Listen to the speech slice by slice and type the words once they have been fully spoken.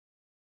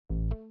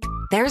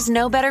There's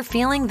no better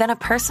feeling than a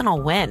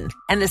personal win.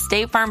 And the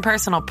State Farm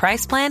Personal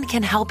Price Plan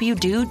can help you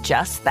do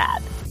just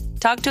that.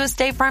 Talk to a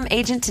State Farm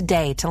agent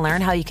today to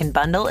learn how you can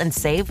bundle and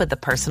save with the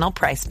Personal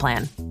Price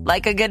Plan.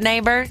 Like a good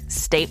neighbor,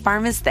 State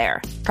Farm is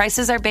there.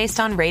 Prices are based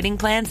on rating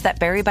plans that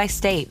vary by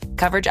state.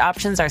 Coverage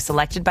options are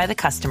selected by the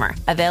customer.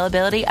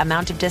 Availability,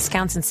 amount of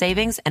discounts and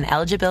savings, and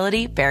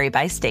eligibility vary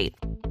by state.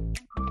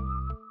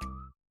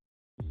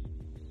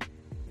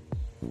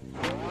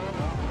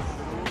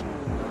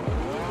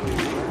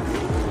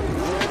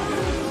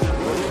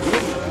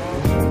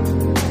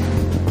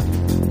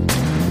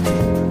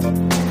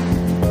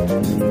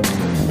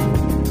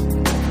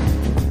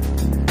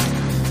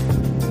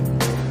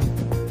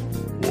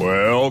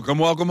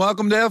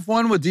 Welcome to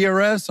F1 with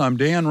DRS. I'm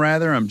Dan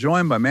Rather. I'm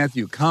joined by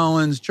Matthew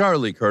Collins,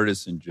 Charlie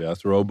Curtis, and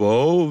Jethro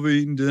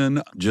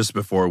Bovingdon. Just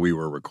before we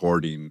were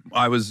recording,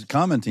 I was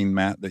commenting,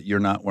 Matt, that you're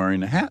not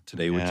wearing a hat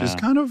today, which is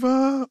kind of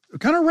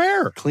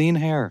rare. Clean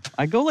hair.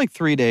 I go like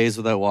 3 days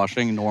without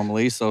washing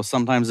normally, so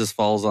sometimes this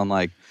falls on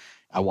like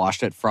I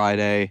washed it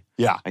Friday.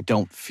 Yeah. I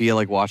don't feel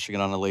like washing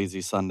it on a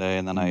lazy Sunday,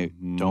 and then I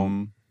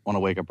don't want to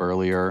wake up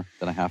earlier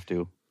than I have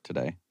to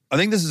today. I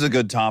think this is a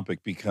good topic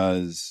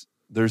because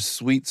there's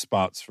sweet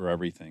spots for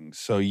everything.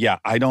 So, yeah,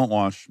 I don't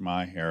wash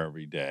my hair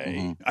every day.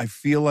 Mm-hmm. I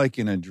feel like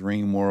in a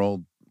dream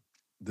world,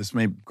 this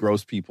may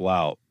gross people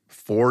out.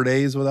 4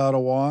 days without a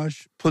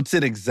wash puts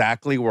it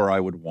exactly where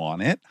I would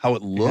want it, how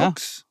it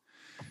looks.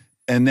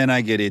 And then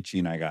I get itchy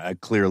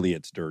and clearly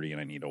it's dirty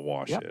and I need to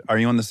wash it. Are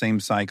you on the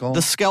same cycle?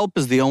 The scalp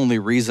is the only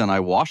reason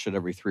I wash it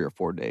every 3 or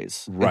 4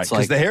 days. Right,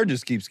 because the hair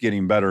just keeps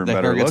getting better and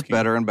better looking. The hair gets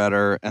better and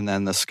better, and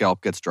then the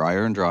scalp gets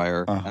drier and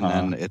drier, and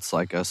then it's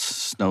like a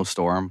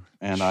snowstorm,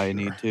 and I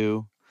need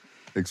to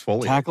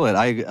exfoliate. Tackle it.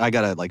 I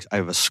gotta I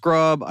have a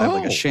scrub. I have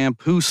like a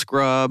shampoo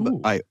scrub.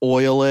 Ooh. I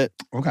oil it.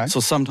 Okay.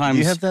 So sometimes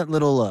you have that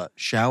little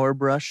shower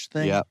brush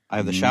thing. Yeah, I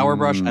have the shower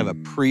brush. I have a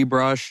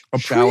pre-brush,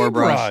 shower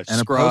brush, and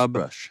scrub. A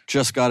post-brush.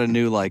 Just got a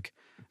new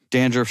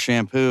dandruff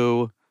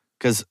shampoo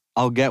because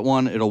I'll get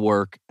one. It'll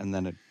work, and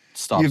then it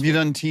stops. Have you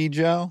done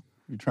T-gel?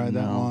 You tried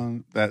that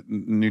one? That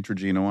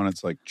Neutrogena one?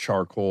 It's like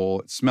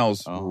charcoal. It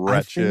smells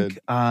wretched. I think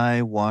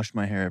I wash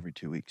my hair every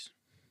 2 weeks.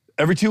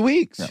 Every 2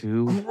 weeks? Yeah.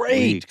 2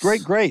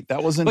 weeks. Great.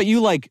 That wasn't... But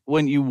you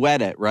when you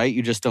wet it, right?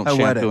 You just don't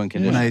shampoo and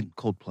condition. When I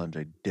cold plunge,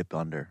 I dip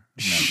under.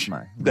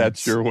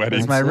 That's your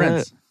wetting. That's my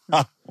rinse.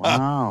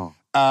 Wow.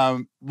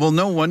 Well,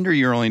 no wonder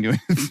you're only doing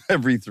this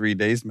every 3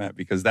 days, Matt,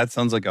 because that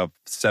sounds like a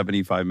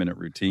 75-minute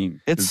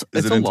routine. It's it a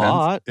intense?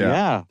 lot.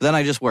 Yeah. Then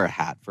I just wear a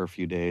hat for a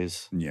few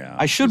days. Yeah.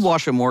 I should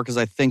wash it more because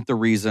I think the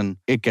reason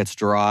it gets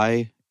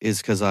dry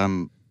is because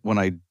when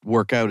I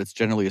work out, it's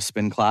generally a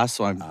spin class,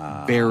 so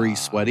I'm very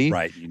sweaty.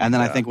 Right. And then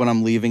I think when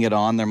I'm leaving it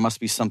on, there must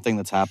be something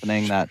that's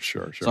happening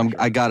Sure.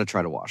 I got to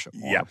try to wash it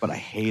more, but I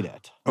hate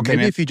it. Okay,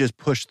 maybe if you just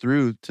push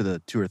through to the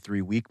 2 or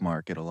 3 week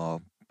mark, it'll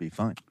all be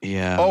fine.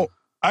 Yeah. Oh,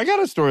 I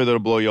got a story that'll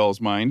blow y'all's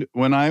mind.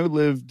 When I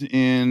lived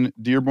in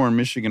Dearborn,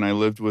 Michigan, I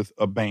lived with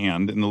a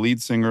band, and the lead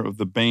singer of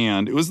the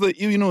band, it was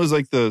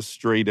like the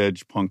straight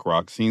edge punk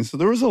rock scene. So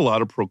there was a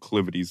lot of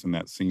proclivities in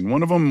that scene.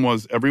 One of them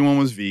was everyone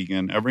was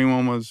vegan,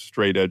 everyone was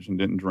straight edge and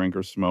didn't drink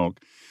or smoke.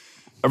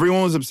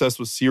 Everyone was obsessed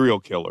with serial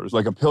killers.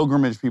 Like a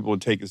pilgrimage people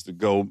would take us to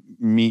go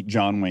meet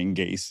John Wayne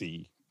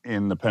Gacy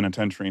in the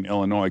penitentiary in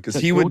Illinois because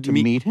he would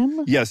meet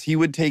him. Yes, he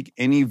would take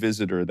any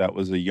visitor that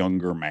was a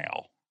younger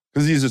male.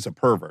 Because he's just a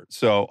pervert.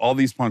 So all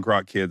these punk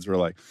rock kids were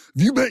like,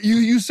 you bet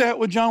you sat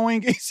with John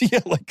Wayne Gacy?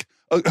 Yeah, like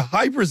a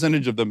high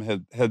percentage of them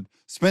had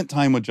spent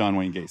time with John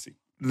Wayne Gacy.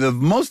 The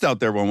most out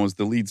there one was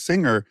the lead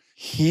singer.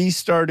 He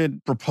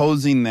started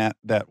proposing that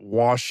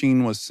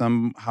washing was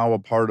somehow a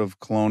part of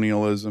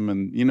colonialism.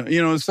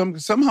 And,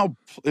 somehow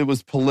it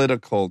was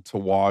political to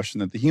wash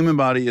and that the human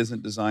body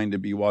isn't designed to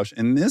be washed.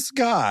 And this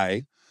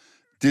guy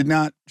did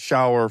not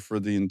shower for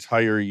the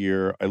entire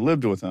year I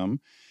lived with him.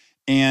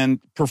 And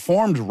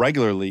performed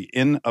regularly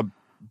in a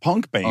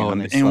punk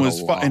band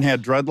and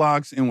had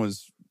dreadlocks and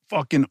was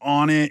fucking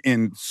on it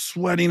and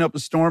sweating up a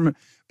storm.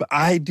 But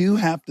I do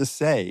have to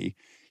say,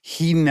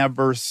 he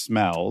never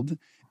smelled.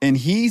 And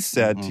he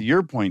said, to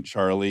your point,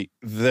 Charlie,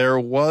 there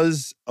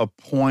was a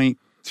point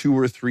 2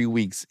 or 3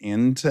 weeks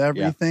into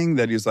everything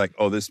that he's like,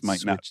 oh, this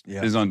might not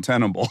is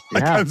untenable.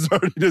 Like I'm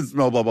starting to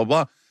smell, blah, blah,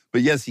 blah.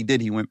 But yes, he did.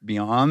 He went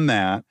beyond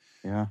that.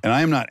 Yeah. And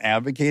I am not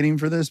advocating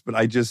for this, but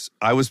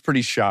I was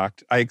pretty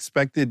shocked. I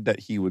expected that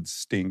he would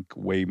stink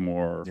way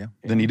more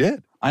than he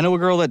did. I know a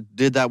girl that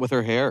did that with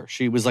her hair.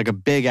 She was like a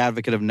big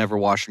advocate of never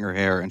washing her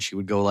hair, and she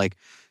would go like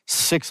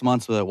 6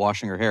 months without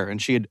washing her hair.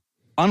 And she had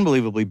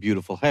unbelievably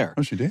beautiful hair.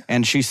 Oh, she did?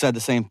 And she said the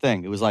same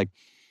thing. It was like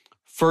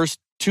first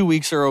 2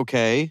 weeks are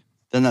okay.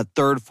 Then that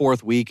third,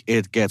 fourth week,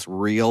 it gets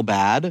real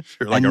bad.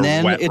 Sure, like and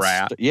a wet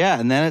rat.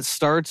 And then it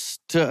starts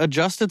to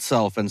adjust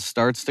itself and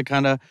starts to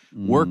kind of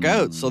work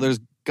out. So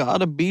there's got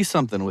to be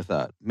something with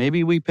that.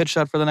 Maybe we pitch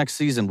that for the next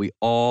season. We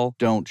all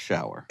don't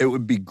shower. It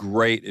would be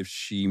great if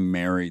she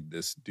married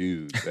this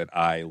dude that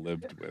I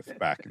lived with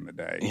back in the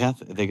day. Yeah,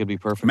 they could be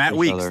perfect. Matt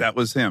for each Weeks, other. that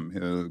was him.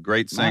 A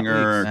great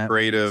singer,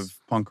 creative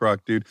punk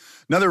rock dude.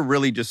 Another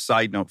really just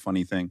side note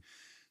funny thing.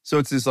 So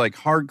it's as like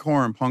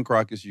hardcore and punk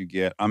rock as you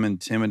get. I'm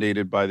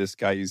intimidated by this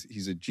guy.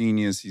 He's a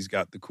genius. He's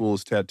got the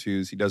coolest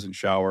tattoos. He doesn't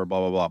shower, blah,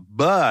 blah, blah.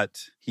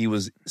 But he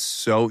was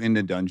so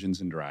into Dungeons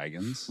and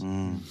Dragons.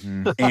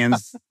 Mm.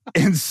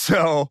 And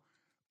so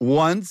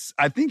once,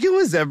 I think it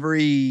was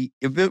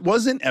if it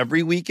wasn't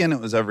every weekend, it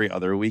was every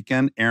other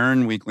weekend.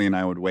 Aaron Weekly and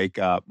I would wake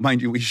up.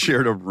 Mind you, we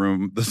shared a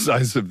room the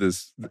size of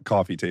this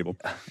coffee table.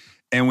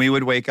 And we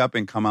would wake up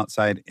and come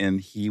outside,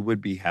 and he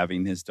would be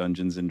having his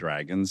Dungeons and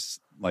Dragons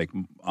like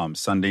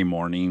Sunday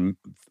morning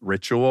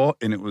ritual.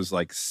 And it was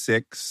like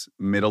 6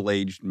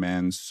 middle-aged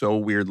men, so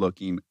weird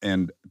looking.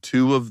 And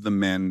 2 of the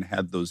men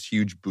had those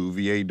huge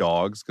Bouvier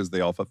dogs because they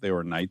all thought they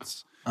were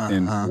knights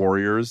and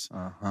warriors.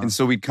 And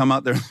so we'd come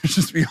out there, and there'd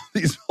just be all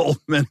these old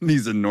men and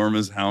these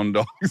enormous hound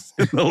dogs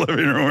in the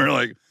living room. We're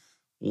like,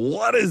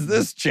 what is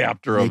this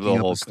chapter of the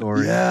whole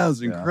story? Yeah, it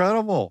was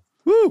incredible.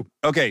 Woo.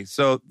 Okay,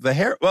 so the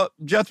hair. Well,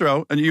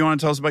 Jethro, and you want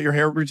to tell us about your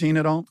hair routine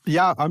at all?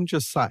 Yeah, I'm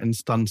just sat in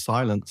stunned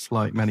silence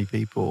like many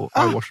people.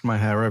 I wash my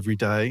hair every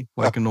day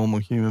like a normal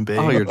human being.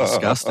 Oh, you're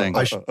disgusting.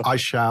 I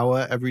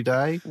shower every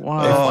day.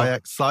 Wow. If I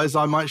exercise,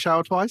 I might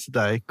shower twice a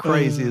day.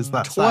 Crazy as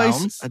that Twice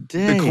sounds. a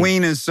day. The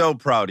queen is so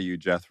proud of you,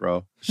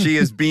 Jethro. She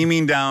is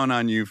beaming down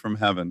on you from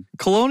heaven.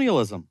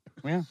 Colonialism.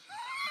 Yeah.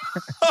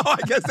 Oh,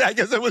 I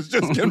guess it was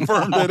just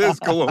confirmed it is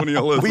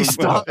colonialism. We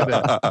started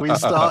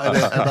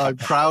it, and I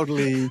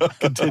proudly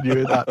continue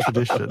in that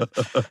tradition.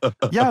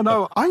 Yeah,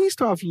 no, I used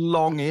to have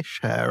longish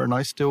hair, and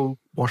I still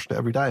washed it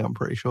every day, I'm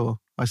pretty sure.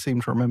 I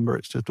seem to remember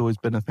it's just always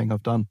been a thing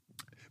I've done.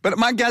 But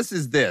my guess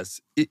is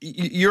this.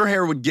 Your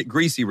hair would get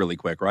greasy really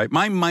quick, right?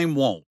 Mine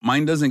won't.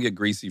 Mine doesn't get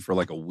greasy for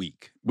like a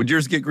week. Would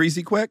yours get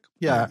greasy quick?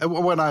 Yeah,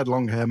 when I had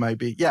long hair,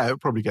 maybe. Yeah, it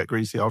would probably get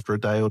greasy after a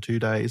day or 2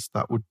 days.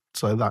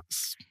 So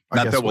that's...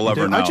 Not that we'll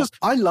ever know.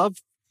 I love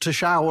to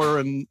shower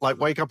and like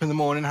wake up in the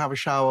morning, have a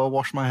shower,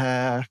 wash my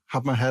hair,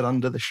 have my head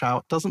under the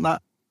shower.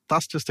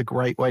 That's just a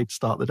great way to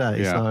start the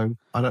day. Yeah. So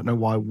I don't know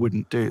why I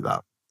wouldn't do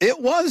that.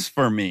 It was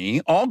for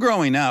me. All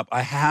growing up,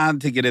 I had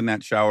to get in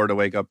that shower to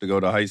wake up to go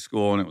to high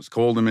school, and it was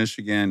cold in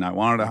Michigan. I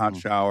wanted a hot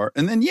shower.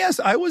 And then, yes,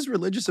 I was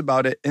religious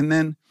about it. And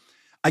then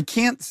I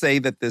can't say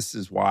that this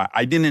is why.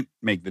 I didn't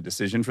make the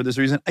decision for this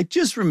reason. I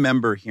just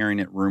remember hearing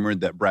it rumored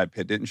that Brad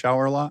Pitt didn't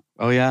shower a lot.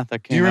 Oh, yeah.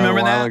 That came Do you remember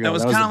out a while that? ago. That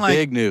was kind of like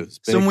big news.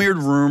 Some weird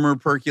rumor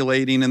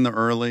percolating in the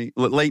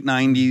late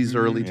 90s,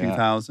 early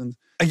 2000s.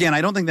 Again,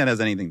 I don't think that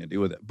has anything to do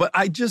with it. But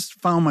I just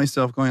found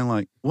myself going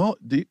like, well,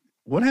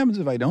 what happens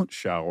if I don't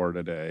shower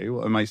today?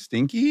 Well, am I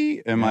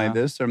stinky? Am I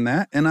this or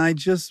that? And I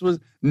just was,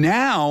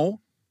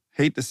 now,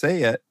 hate to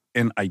say it,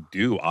 and I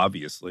do,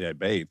 obviously, I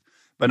bathe.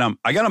 But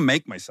I got to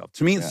make myself.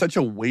 To me, it's such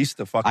a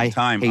waste of fucking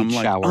time. I'm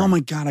like, showering. oh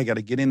my God, I got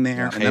to get in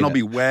there. And then I'll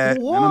be wet.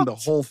 And then the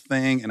whole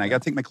thing. And I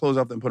got to take my clothes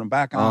off and put them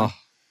back on.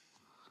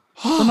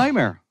 It's a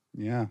nightmare.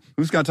 Yeah.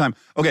 Who's got time?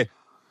 Okay.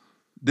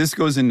 This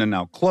goes into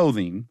now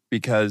clothing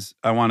because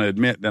I want to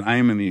admit that I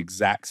am in the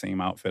exact same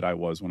outfit I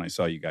was when I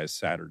saw you guys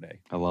Saturday.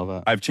 I love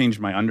it. I've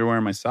changed my underwear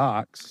and my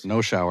socks.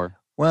 No shower.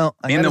 Well,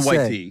 I And gotta the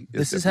white say, tee is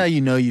this is how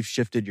you know you've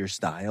shifted your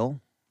style,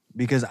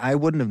 because I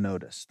wouldn't have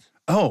noticed.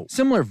 Oh,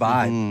 Similar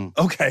vibe,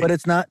 okay. but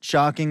it's not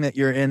shocking that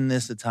you're in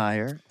this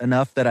attire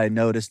enough that I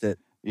noticed it.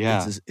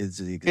 Yeah. It's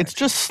the exact It's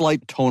just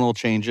slight tonal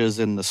changes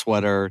in the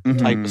sweater,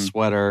 type of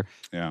sweater,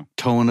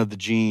 tone of the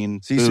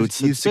jean, so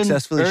boots. you've It's been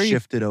successfully very-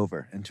 shifted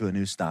over into a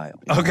new style.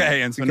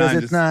 Okay. And so Because now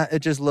it's not, it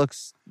just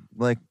looks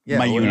like my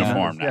what it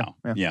uniform is. now.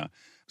 Yeah.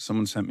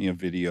 Someone sent me a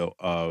video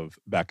of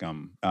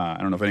Beckham. I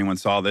don't know if anyone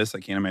saw this. I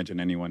can't imagine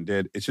anyone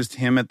did. It's just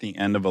him at the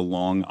end of a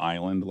long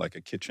island, like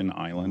a kitchen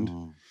island,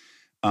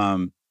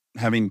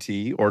 having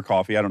tea or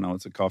coffee. I don't know.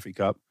 It's a coffee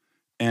cup.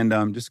 And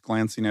just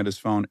glancing at his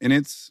phone. And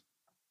it's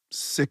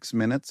 6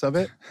 minutes of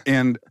it.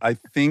 And I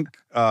think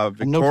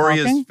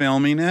Victoria's talking?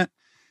 filming it.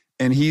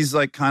 And he's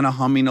like kind of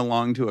humming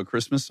along to a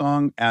Christmas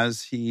song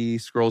as he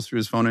scrolls through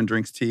his phone and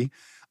drinks tea.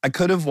 I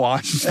could have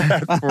watched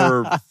that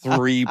for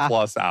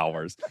 3+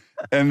 hours.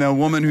 And the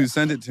woman who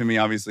sent it to me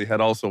obviously had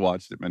also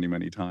watched it many,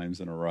 many times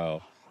in a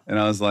row. And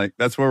I was like,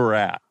 that's where we're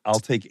at. I'll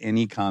take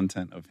any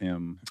content of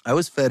him. I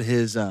was fed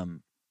his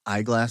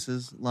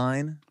eyeglasses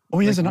line. Oh,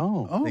 he has an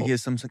Like he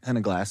has some kind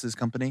of glasses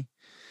company.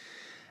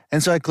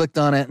 And so I clicked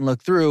on it and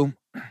looked through.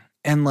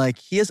 And like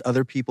he has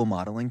other people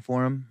modeling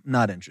for him.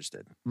 Not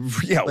interested.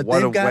 Yeah, But what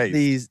a they've got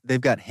waste.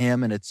 they've got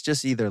him, and it's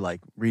just either like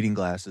reading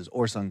glasses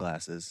or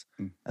sunglasses.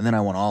 And then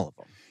I want all of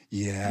them.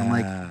 Yes. I'm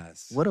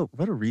like,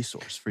 what a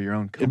resource for your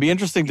own company. It'd be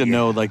interesting to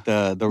know like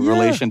the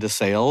relation to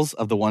sales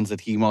of the ones that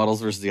he models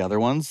versus the other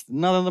ones.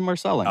 None of them are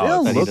selling. They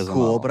all that he look doesn't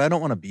cool, model. but I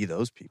don't want to be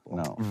those people.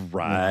 No.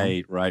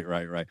 Right.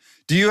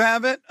 Do you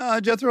have it,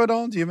 Jethro, at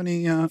all? Do you have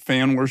any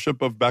fan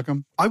worship of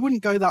Beckham? I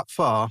wouldn't go that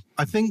far.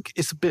 I think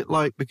it's a bit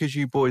like, because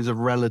you boys are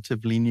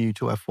relatively new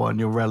to F1,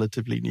 you're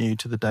relatively new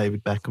to the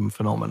David Beckham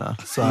phenomena.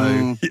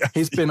 So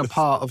he's been a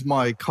part of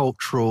my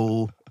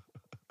cultural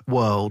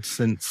world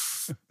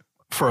since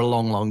for a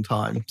long, long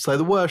time. So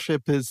the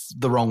worship is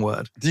the wrong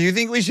word. Do you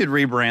think we should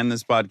rebrand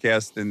this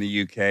podcast in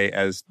the UK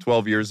as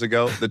 12 years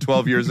ago? The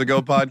 12 years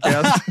ago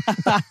podcast?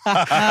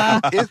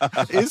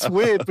 It's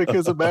weird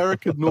because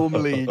America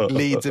normally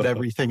leads in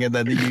everything and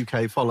then the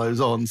UK follows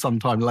on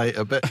sometime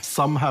later. But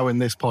somehow in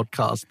this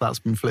podcast, that's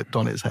been flipped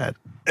on its head.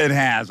 It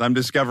has. I'm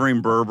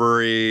discovering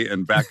Burberry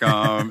and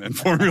Beckham and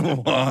Formula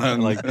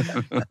One. Like,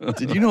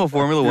 did you know a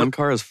Formula One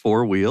car has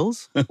 4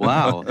 wheels?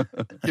 Wow.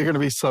 You're going to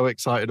be so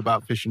excited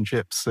about fish and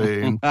chips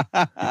soon.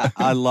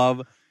 I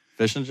love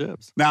fish and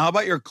chips. Now, how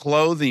about your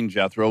clothing,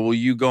 Jethro? Will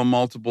you go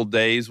multiple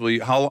days? Will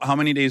you? How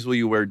many days will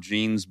you wear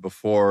jeans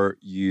before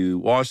you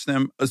wash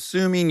them?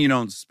 Assuming you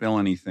don't spill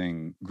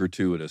anything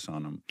gratuitous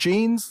on them.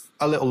 Jeans,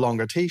 a little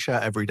longer.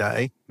 T-shirt every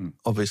day,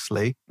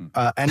 obviously.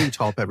 Any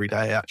top every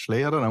day,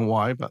 actually. I don't know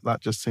why, but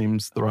that just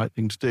seems the right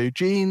thing to do.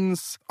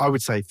 Jeans, I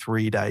would say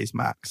 3 days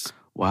max.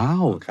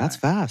 Wow, Okay. that's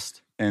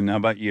fast. And how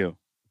about you?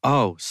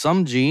 Oh,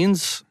 some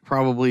jeans,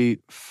 probably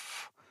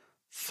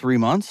 3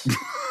 months.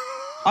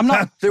 I'm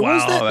not. There Wow,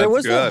 was that. There that's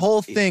was that good.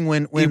 whole thing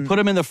when You put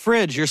them in the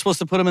fridge. You're supposed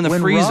to put them in the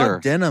when freezer. raw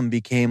denim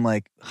became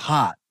like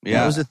hot. Yeah.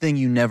 That was the thing.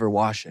 You never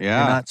wash it.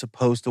 Yeah. You're not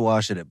supposed to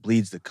wash it. It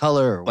bleeds the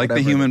color or Like whatever.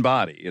 the human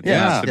body. It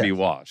Yeah. has to be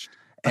washed.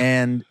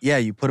 And yeah,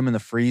 you put them in the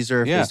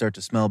freezer if Yeah. they start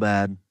to smell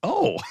bad.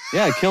 Oh.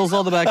 Yeah, it kills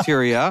all the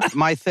bacteria.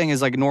 My thing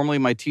is like normally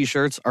my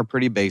t-shirts are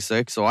pretty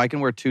basic, so I can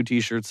wear 2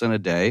 t-shirts in a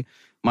day.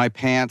 My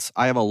pants,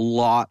 I have a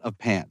lot of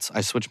pants.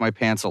 I switch my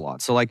pants a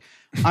lot. So like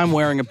I'm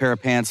wearing a pair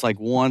of pants like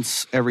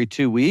once every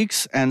 2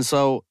 weeks. And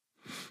so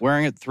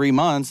wearing it 3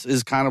 months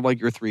is kind of like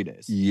your 3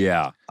 days.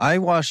 Yeah. I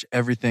wash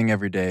everything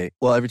every day.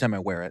 Well, every time I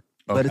wear it.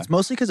 But Okay. it's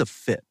mostly because of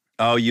fit.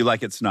 Oh, you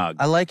like it snug.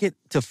 I like it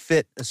to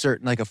fit a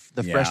certain, like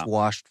the fresh Yeah.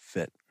 washed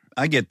fit,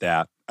 I get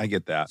that. I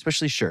get that.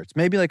 especially shirts.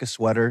 Maybe like a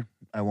sweater.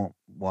 I won't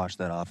wash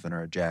that often,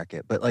 or a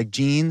jacket. But like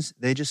jeans,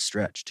 they just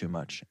stretch too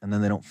much and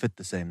then they don't fit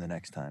the same the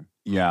next time.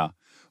 Yeah.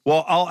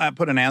 Well, I'll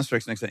put an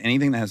asterisk next to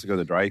anything that has to go to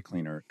the dry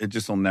cleaner. It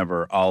just will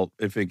never,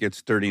 if it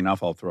gets dirty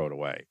enough, I'll throw it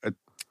away.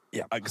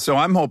 Yeah. So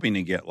I'm hoping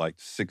to get like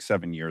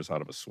 6-7 years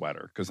out of a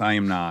sweater because I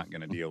am not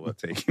going to deal with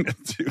taking it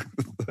to.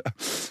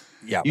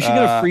 Yeah. You should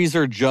get a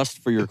freezer just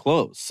for your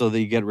clothes so that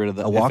you get rid of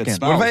the A walk-in. if it What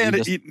smells, if I you had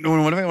just-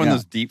 one of Yeah.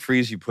 those deep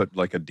freeze you put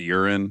like a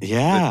deer in?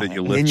 Yeah. That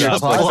you In lift your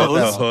up like closet, the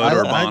though. hood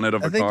or bonnet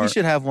of a I think car. you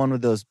should have one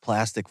with those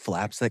plastic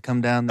flaps that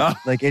come down, Oh.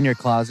 like in your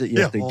closet.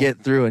 You have Yeah. to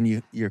get through,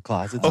 and your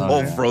closet's A on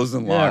whole there.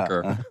 frozen Yeah.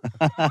 locker.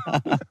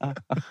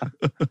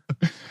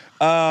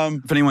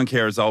 If anyone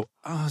cares, I'll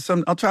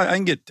try. I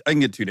can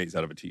get 2 days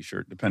out of a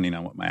t-shirt depending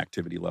on what my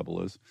activity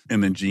level is,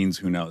 and then jeans.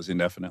 Who knows?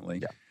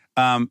 Indefinitely.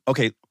 Yeah.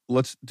 Okay,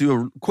 let's do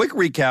a quick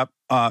recap.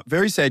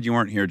 Very sad you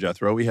weren't here,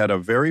 Jethro. We had a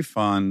very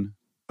fun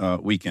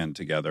weekend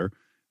together.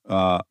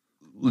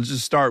 Let's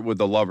just start with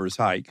the lovers'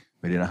 hike.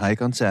 We did a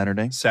hike on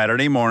Saturday.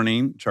 Saturday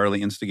morning,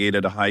 Charlie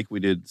instigated a hike.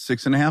 We did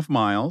 6.5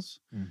 miles.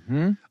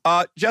 Mm-hmm.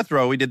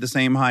 Jethro, we did the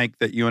same hike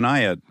that you and I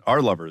had,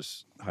 our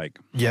lovers' hike.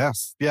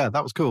 Yes. Yeah,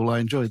 that was cool. I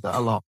enjoyed that a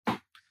lot.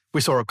 We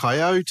saw a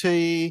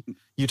coyote.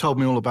 You told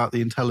me all about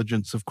the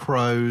intelligence of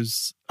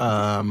crows.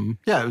 Yeah,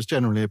 it was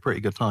generally a pretty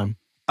good time.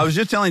 I was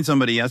just telling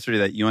somebody yesterday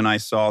that you and I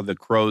saw the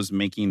crows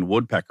making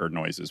woodpecker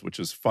noises, which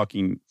is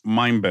fucking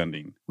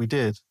mind-bending. We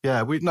did.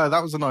 Yeah,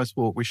 that was a nice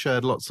walk. We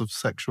shared lots of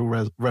sexual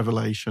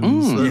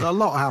revelations. A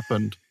lot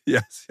happened.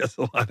 Yes,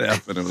 a lot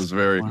happened. It was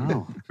very,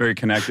 Wow. very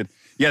connected.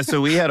 Yeah,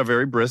 so we had a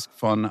very brisk,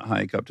 fun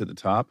hike up to the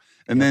top.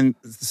 And then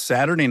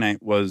Saturday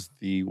night was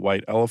the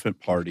White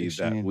Elephant Party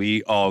that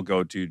we all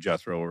go to,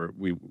 Jethro, or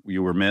we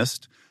were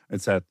missed.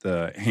 It's at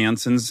the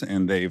Hansons,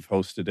 and they've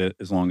hosted it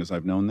as long as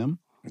I've known them.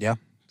 Yeah,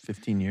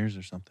 15 years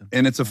or something.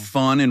 And it's a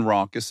fun and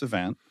raucous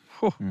event.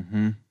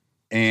 Mm-hmm.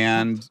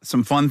 And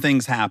some fun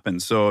things happen.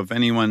 So if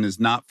anyone is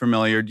not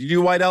familiar, do you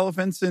do white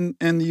elephants in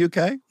the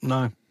UK?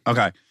 No.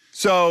 Okay.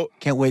 So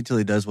Can't wait till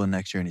he does one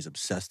next year, and he's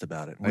obsessed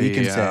about it. We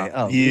can Yeah. say,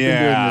 "Oh,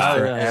 yeah,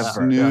 we've been doing this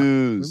forever.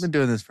 snooze. We've been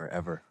doing this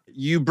forever."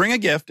 You bring a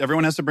gift.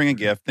 Everyone has to bring a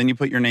gift. Then you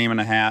put your name in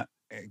a hat.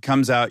 It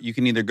comes out. You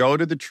can either go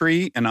to the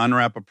tree and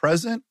unwrap a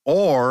present,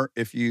 or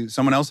if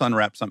someone else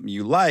unwraps something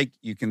you like,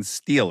 you can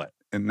steal it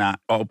and not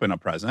open a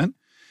present.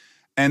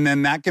 And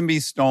then that can be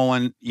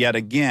stolen yet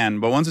again.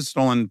 But once it's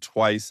stolen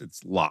twice,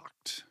 it's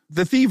locked.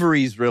 The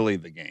thievery is really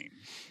the game.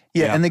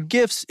 Yeah, Yeah. and the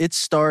gifts, it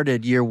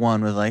started year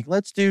one with like,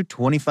 let's do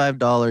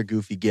 $25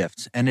 goofy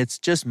gifts. And it's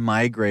just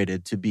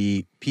migrated to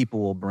be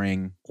people will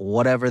bring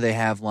whatever they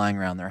have lying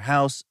around their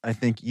house. I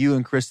think you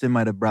and Kristen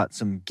might have brought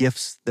some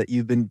gifts that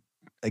you've been,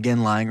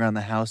 again, lying around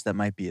the house. That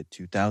might be a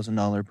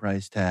 $2,000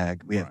 price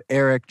tag. We have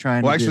Eric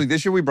trying Well, to actually,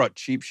 this year we brought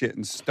cheap shit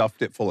and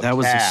stuffed it full of That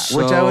was cash. so-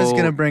 which I was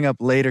going to bring up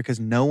later because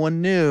no one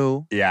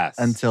knew Yes.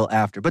 until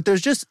after. But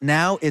there's just,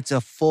 now it's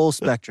a full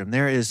spectrum.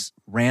 There is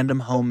random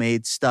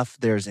homemade stuff.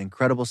 There's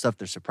incredible stuff.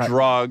 There's surprise.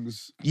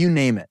 drugs. You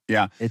name it.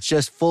 Yeah. It's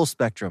just full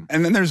spectrum.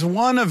 And then there's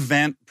one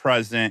event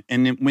present.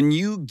 And when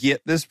you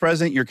get this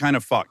present, you're kind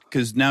of fucked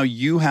because now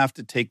you have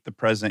to take the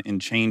present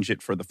and change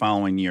it for the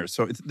following year.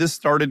 So this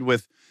started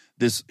with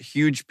this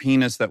huge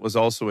penis that was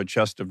also a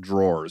chest of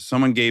drawers.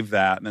 Someone gave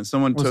that, and then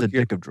someone It was took a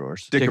dick of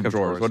drawers. Dick Dick of of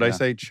drawers. drawers, What did I yeah.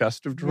 say?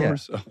 Chest of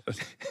drawers?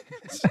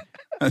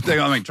 I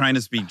think I'm like trying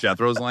to speak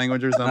Jethro's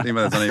language or something,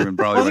 but that's not even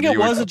probably Well, I what think he it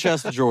would was call a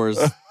chest of drawers,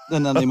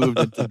 and then they moved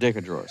it to dick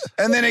of drawers.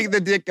 And then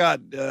the dick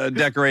got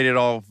decorated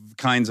all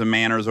kinds of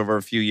manners over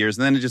a few years.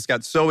 And then it just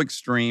got so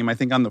extreme. I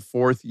think on the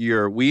 4th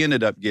year, we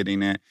ended up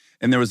getting it.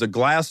 And there was a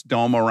glass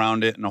dome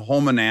around it and a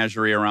whole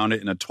menagerie around it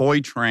and a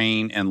toy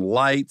train and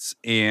lights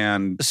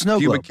and A snow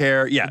pubic globe.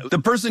 hair. Yeah. The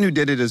person who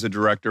did it is a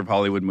director of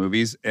Hollywood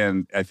movies.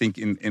 And I think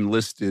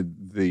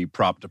enlisted the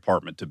prop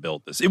department to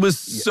build this. It was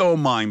so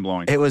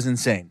mind-blowing. It was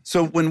insane.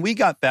 So when we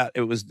got that,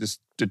 it was just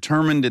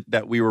determined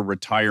that we were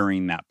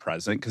retiring that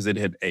present because it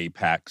had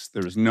apex.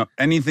 There was no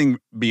anything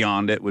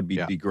beyond it would be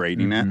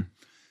degrading it.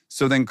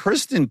 So then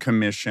Kristen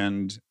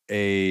commissioned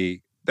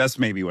that's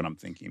maybe what I'm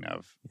thinking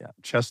of. Yeah.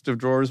 Chest of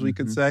drawers, we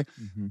could say.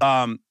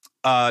 Mhm.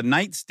 A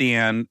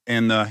nightstand,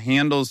 and the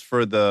handles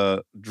for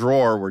the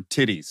drawer were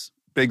titties,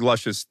 big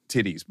luscious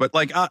titties, but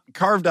like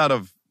carved out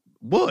of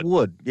wood.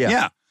 Wood,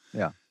 yeah.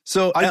 Yeah.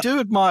 So I do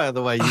admire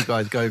the way you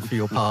guys go for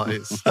your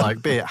parties.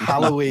 Like, be it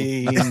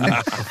Halloween,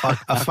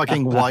 a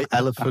fucking white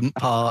elephant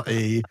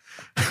party.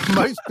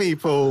 Most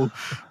people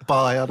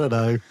buy, I don't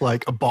know,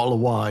 like a bottle of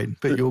wine,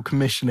 but you're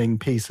commissioning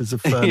pieces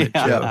of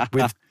furniture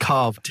with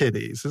carved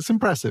titties. It's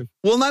impressive.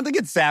 Well, not to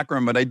get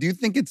saccharine, but I do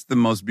think it's the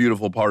most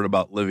beautiful part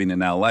about living in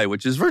LA,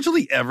 which is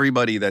virtually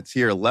everybody that's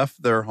here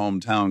left their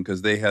hometown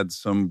because they had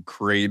some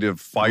creative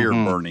fire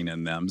burning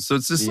in them. So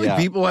it's just like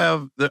people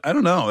have, I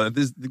don't know,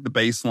 the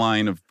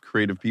baseline of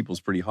creative people is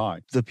pretty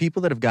high. The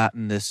people that have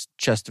gotten this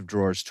chest of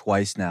drawers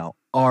twice now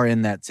are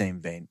in that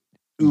same vein.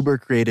 Uber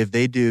creative.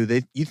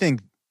 You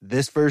think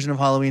this version of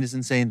Halloween is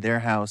insane. Their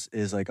house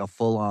is like a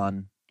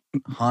full-on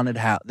haunted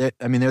house. They're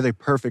the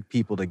perfect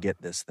people to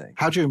get this thing.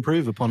 How do you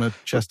improve upon a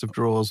chest of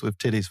drawers with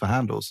titties for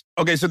handles?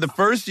 Okay, so the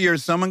first year,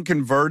 someone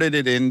converted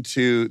it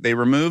into, they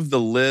removed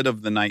the lid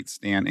of the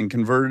nightstand and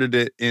converted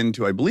it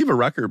into, I believe, a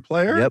record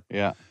player. Yep.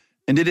 Yeah.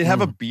 And did it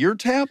have a beer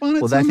tap on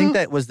it? Well, somehow? I think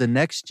that was the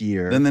next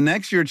year. Then the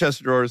next year, chest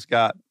of drawers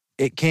got...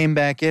 It came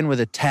back in with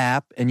a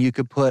tap, and you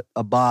could put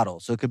a bottle.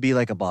 So it could be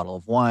like a bottle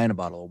of wine, a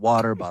bottle of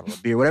water, a bottle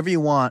of beer, whatever you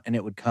want, and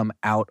it would come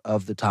out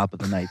of the top of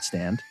the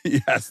nightstand.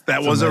 Yes, that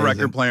was amazing. a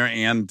record player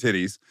and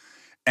titties.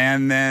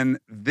 And then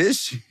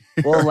this year...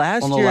 Well,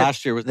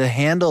 last year was the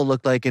handle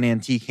looked like an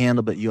antique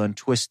handle, but you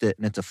untwist it,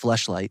 and it's a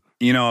fleshlight.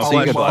 You know, a So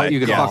you could- fleshlight. you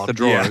could yeah. fuck the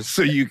drawers. Yeah,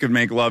 so you could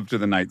make love to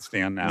the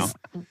nightstand now.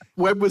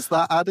 When was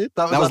that added?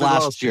 That was added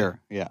last year.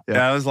 Yeah.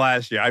 That was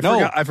last year. I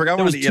No, forgot It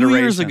one was of the 2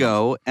 years iterations.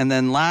 ago, and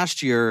then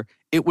last year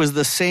it was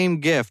the same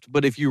gift,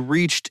 but if you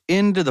reached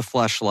into the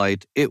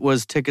fleshlight, it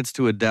was tickets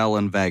to Adele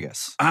in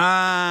Vegas.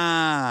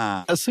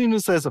 Ah. As soon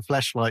as there's a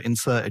fleshlight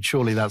inserted,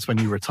 surely that's when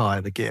you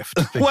retire the gift.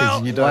 Because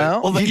Well, you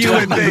don't. well, You don't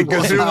would know think,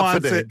 because what's who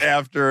wants happening. it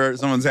after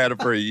someone's had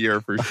it for a year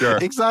for sure.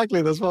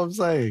 Exactly, that's what I'm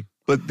saying.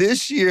 But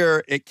this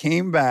year it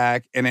came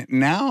back and it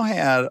now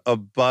had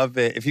above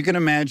it, if you can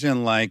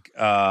imagine like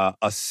a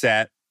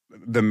set,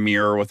 the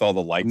mirror with all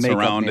the lights Makeup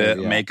around mirror, it,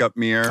 yeah. makeup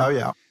mirror. Oh,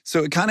 yeah.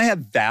 So it kind of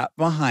had that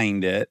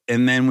behind it.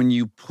 And then when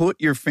you put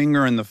your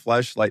finger in the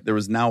fleshlight, there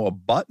was now a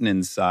button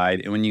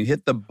inside. And when you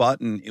hit the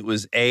button, it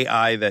was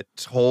AI that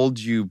told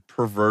you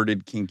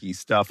perverted, kinky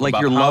stuff. Like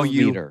about your how love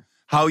meter.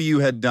 How you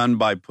had done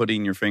by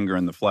putting your finger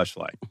in the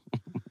fleshlight.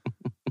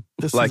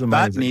 This Like is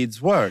that amazing. needs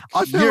work.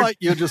 I feel like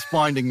you're just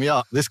winding me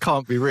up. This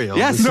can't be real.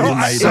 Yes, This is no,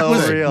 made it up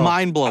was thing. real.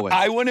 mind-blowing.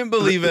 I wouldn't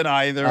believe it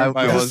either if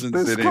I wasn't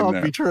This sitting can't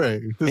there. be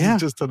true. This Yeah.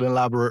 is just an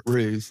elaborate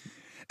ruse.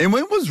 And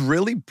what was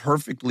really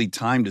perfectly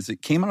timed is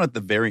it came out at the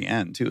very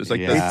end, too. It was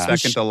like Yeah. the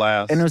second to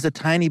last. And it was a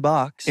tiny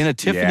box. in a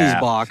Tiffany's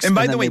Yeah. box, And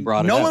by the then way, they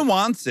brought no it out. one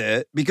wants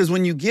it because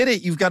when you get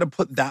it, you've got to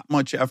put that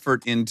much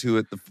effort into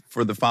it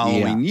for the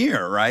following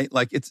year, right?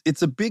 Like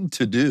it's a big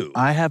to-do.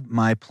 I have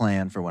my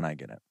plan for when I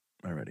get it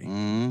already.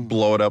 Mm.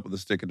 Blow it up with a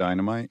stick of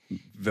dynamite,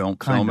 film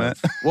Kind it.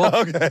 of. Well,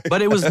 Okay.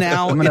 but it was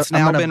now I'm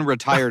gonna- been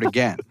retired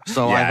again.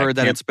 So Yeah, I heard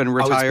that can't- it's been Oh,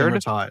 it's been retired.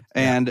 retired.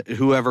 And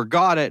whoever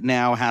got it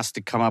now has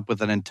to come up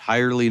with an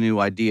entirely new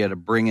idea to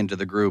bring into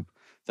the group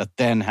that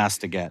then has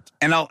to get.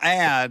 And I'll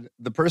add,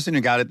 the person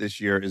who got it this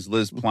year is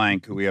Liz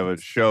Plank, who we have a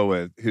show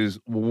with, who's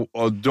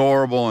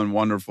adorable and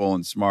wonderful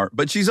and smart.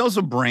 But she's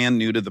also brand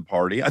new to the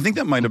party. I think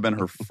that might have been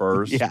her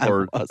first. Yeah, it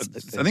or was, I I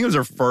think. think it was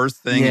her first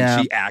thing, Yeah.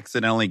 and she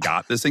accidentally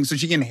got this thing. So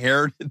she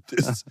inherited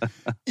this,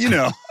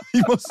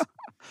 most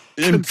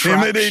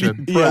intimidating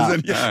Contraption.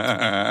 present.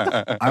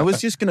 Yeah. I was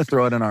just going to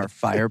throw it in our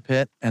fire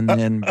pit and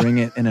then bring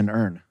it in an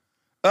urn.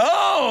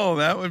 Oh,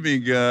 that would be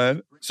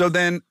good. So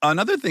then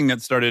another thing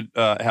that started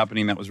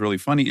happening that was really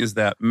funny is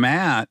that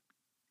Matt,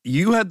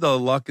 you had the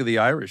luck of the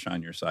Irish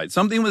on your side.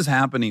 Something was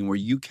happening where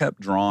you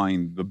kept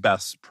drawing the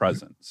best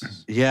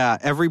presents. Yeah,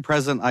 every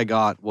present I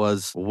got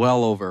was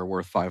well over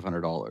worth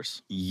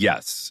 $500.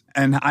 Yes.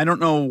 And I don't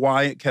know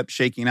why it kept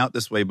shaking out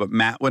this way, but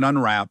Matt would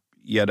unwrap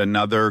yet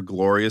another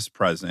glorious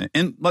present.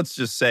 And let's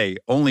just say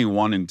only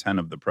 1 in 10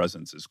 of the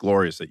presents is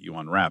glorious that you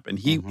unwrap. And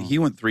he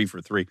went 3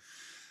 for 3.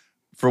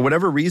 For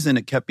whatever reason,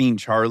 it kept being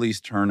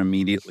Charlie's turn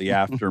immediately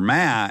after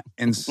Matt.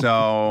 And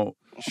so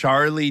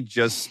Charlie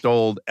just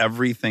stole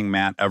everything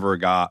Matt ever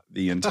got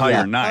the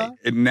entire night.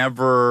 You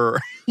never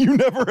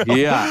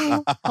Yeah.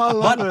 I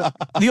love But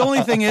it. the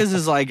only thing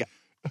is like,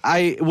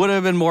 I would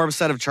have been more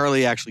upset if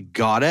Charlie actually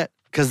got it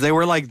because they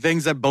were like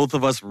things that both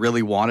of us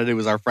really wanted. It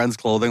was our friend's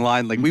clothing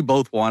line. Like we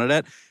both wanted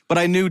it. But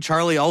I knew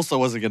Charlie also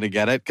wasn't going to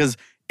get it because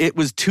it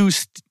was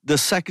the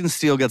second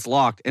steal gets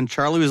locked and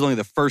Charlie was only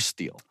the first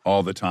steal.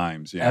 All the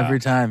times, yeah. Every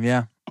time,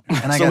 yeah.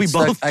 And I So got we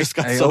stuck. both just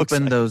got I so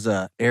opened those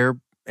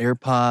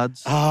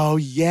AirPods. Oh,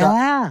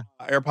 yeah.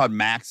 AirPod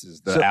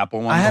Maxes, the So Apple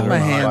ones. I had my are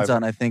hands 5.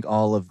 on, I think,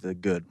 all of the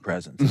good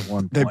presents at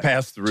one point. They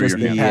passed through Just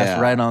your they hands.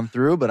 passed right on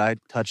through, but I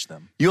touched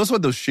them. You also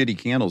had those shitty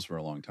candles for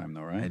a long time,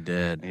 though, I right?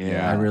 did.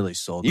 Yeah. I really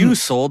sold them. You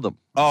sold them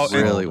Oh,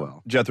 and really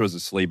well. Jethro's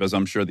asleep, as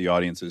I'm sure the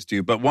audience is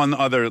too. But one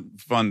other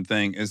fun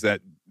thing is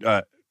that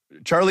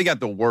Charlie got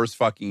the worst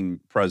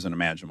fucking present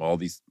imaginable, all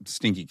these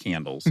stinky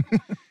candles.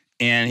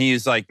 And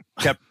he's like,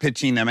 kept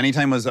pitching them.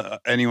 Anytime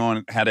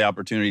anyone had the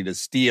opportunity to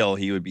steal,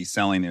 he would be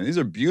selling them. These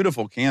are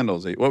beautiful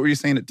candles. What were you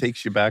saying? It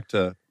takes you back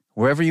to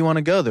Wherever you want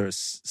to go,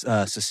 there's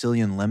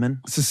Sicilian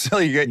lemon.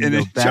 Sicily. You And go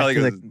then back Charlie to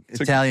goes,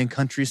 the Italian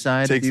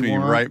countryside. takes if you me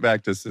want. right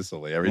back to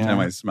Sicily every time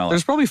I smell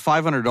There's it. probably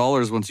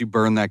 $500 once you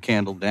burn that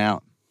candle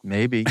down.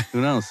 Maybe.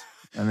 Who knows?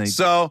 And they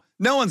So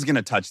no one's going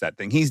to touch that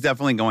thing. He's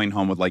definitely going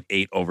home with like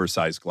 8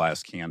 oversized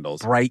glass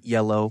candles. bright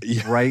yellow,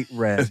 Yeah. bright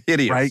red,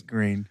 Hideous. bright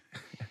green.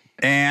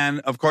 And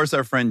of course,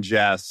 our friend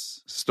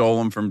Jess stole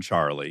them from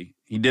Charlie.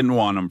 He didn't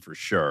want them for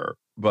sure,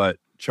 but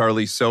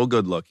Charlie's so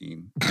good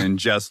looking and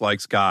Jess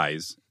likes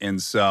guys. And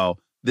so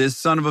this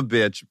son of a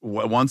bitch,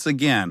 once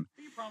again,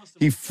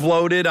 he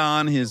floated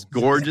on his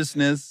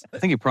gorgeousness. I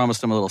think he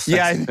promised him a little sexy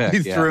Yeah, pick.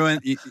 he threw in.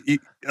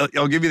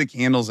 I'll give you the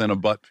candles and a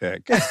butt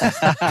pick.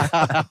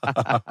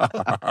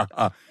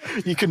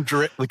 You can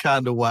drip the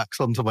candle wax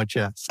onto my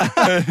chest.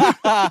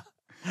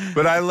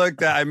 But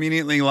I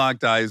immediately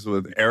locked eyes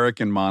with Eric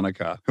and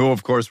Monica, who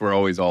of course were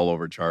always all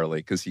over Charlie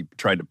because he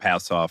tried to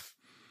pass off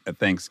at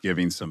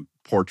Thanksgiving some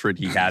portrait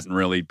he hadn't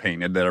really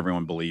painted that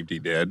everyone believed he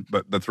did.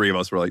 But the three of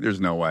us were like, there's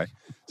no way.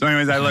 So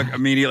anyways, I look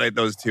immediately at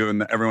those two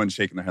and everyone's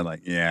shaking their head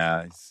like,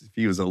 yeah, if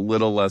he was a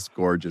little less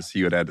gorgeous,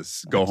 he would have had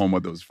to go home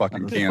with those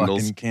fucking Those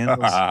candles. fucking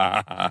candles.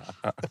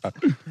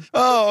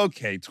 Oh,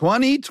 okay.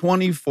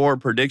 2024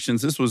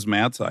 predictions. This was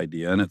Matt's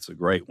idea, and it's a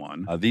great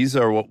one. These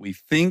are what we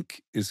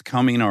think is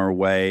coming our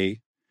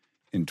way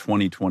in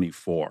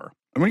 2024.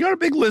 And we got a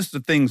big list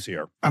of things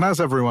here. And as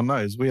everyone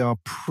knows, we are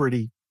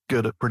pretty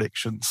good at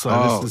predictions.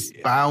 So this is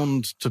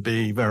bound to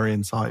be very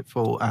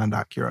insightful and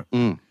accurate.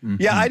 Mm-hmm.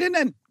 Yeah, I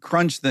didn't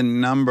crunch the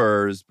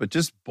numbers, but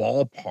just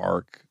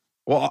ballpark.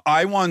 Well,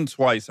 I won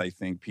twice, I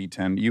think,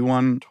 P10. You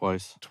won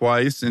Twice.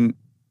 and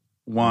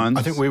once.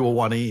 I think we were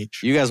one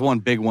each. You guys won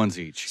big ones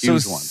each. so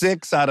Huge ones.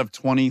 6 out of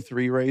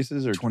 23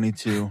 races or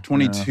 22.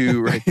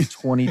 22 races.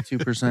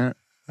 22%.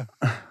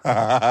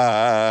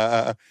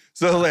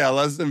 So yeah,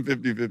 less than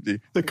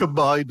 50-50. The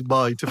combined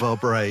might of our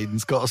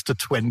brains got us to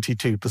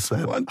 22%.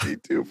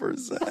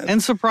 22%.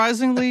 And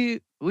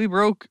surprisingly, we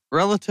broke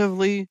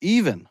relatively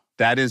even.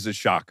 That is a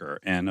shocker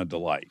and a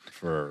delight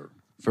for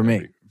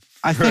me.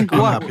 I think I'm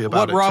what happy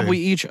about it, Rob, too. we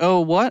each owe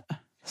what?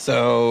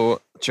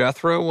 So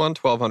Jethro won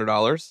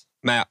 $1,200.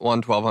 Matt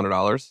won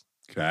 $1,200.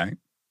 Okay.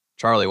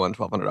 Charlie won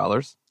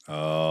 $1,200.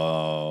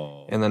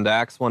 Oh. And then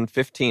Dax won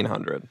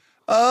 $1,500.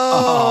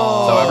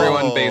 Oh. So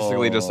everyone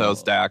basically just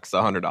owes Dax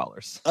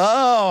 $100.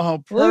 Oh, how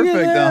Look at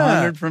perfect. that.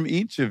 100 from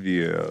each of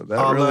you.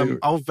 That really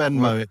I'll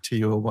Venmo it to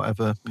you or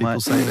whatever people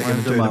Might- say they're going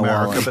might to do do in my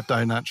America, wallet. but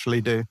don't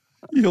actually do.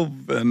 You'll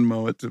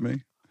Venmo it to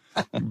me.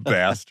 You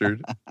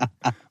bastard.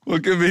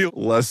 What could be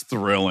less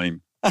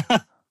thrilling?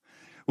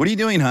 What are you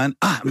doing, hon?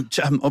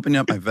 I'm opening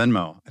up my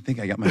Venmo. I think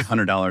I got my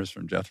 $100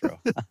 from Jethro.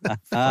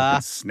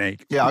 Fucking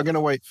snake. Yeah, I'm going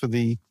to wait for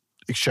the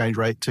exchange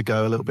rate to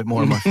go a little bit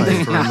more in my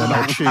favor, and then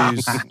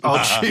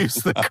I'll choose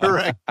the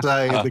correct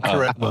day, the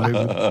correct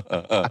moment.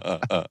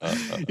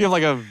 You have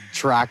like a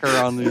tracker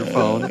on your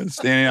phone.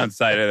 Standing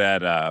outside of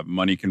that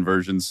money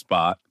conversion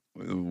spot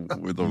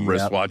with a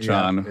wristwatch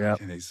on.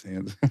 yep. Okay,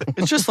 Sands.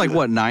 It's just like,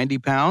 what, 90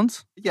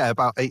 pounds? Yeah,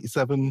 about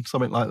 87,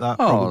 something like that.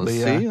 Oh, Probably. see,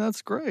 Yeah.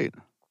 that's great.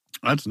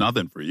 That's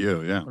nothing for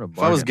you, yeah. What a If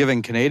I was bargain.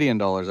 giving Canadian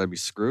dollars, I'd be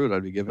screwed.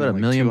 I'd be giving What, like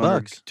 $1 million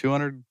 200,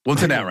 200.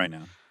 What's it at right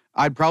now?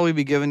 I'd probably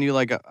be giving you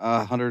like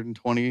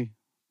 $120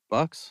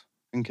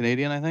 in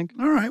Canadian, I think.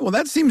 All right. Well,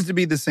 that seems to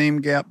be the same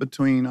gap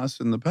between us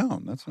and the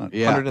pound. That's not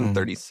Yeah.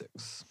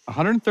 $136.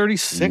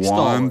 $136.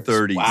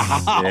 136.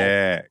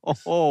 Wow.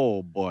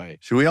 Oh, boy.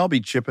 Should we all be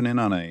chipping in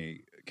on a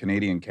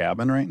Canadian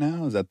cabin right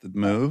now? Is that the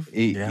move?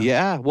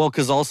 Yeah. Well,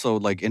 because also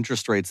like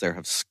interest rates there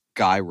have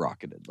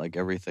skyrocketed. Like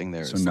everything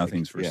there is So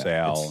nothing's for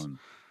sale. it's- And,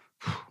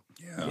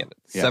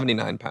 Yeah,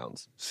 79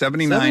 pounds.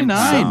 79 79.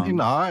 pounds.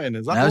 79.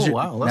 Is that? Now's Oh, your,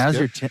 wow. now's That's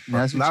your, good.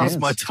 now's your Now's chance.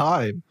 my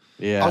time.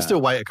 Yeah. I'll still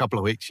wait a couple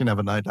of weeks. You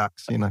never know,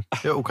 Dax. You know,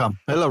 it'll come.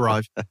 It'll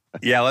arrive.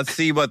 Yeah, let's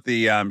see what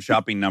the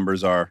shopping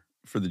numbers are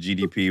for the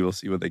GDP. We'll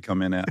see what they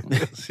come in at.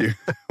 See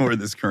where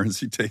this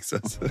currency takes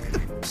us.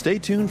 Stay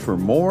tuned for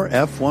more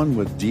F1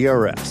 with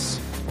DRS.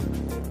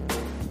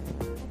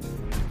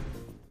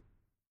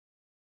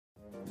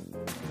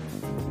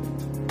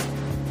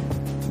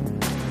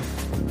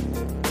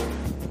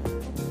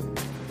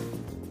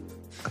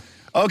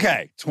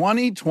 Okay,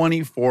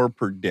 2024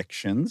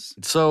 predictions.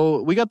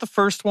 So we got the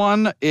first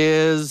one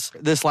is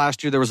this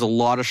last year, there was a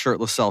lot of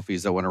shirtless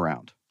selfies that went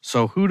around.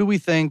 So who do we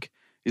think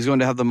is going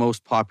to have the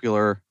most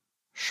popular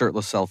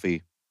shirtless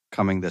selfie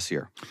coming this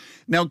year?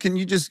 Now, can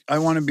you I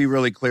want to be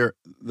really clear.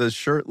 The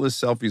shirtless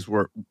selfies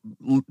were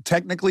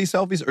technically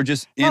selfies or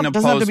just in a it doesn't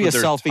post have to be a with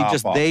their selfie, top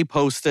just off? they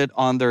posted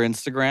on their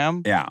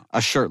Instagram Yeah.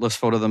 a shirtless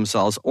photo of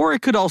themselves. Or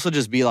it could also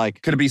just be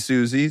like, Could it be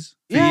Susie's?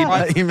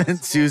 Yeah. feed? He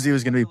meant Susie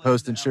was going to be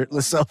posting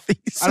shirtless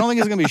selfies. I don't think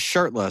it's going to be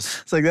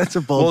shirtless. It's like, that's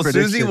a bold Well,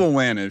 prediction. Susie will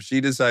win if she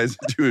decides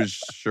to do a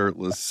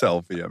shirtless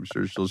selfie. I'm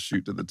sure she'll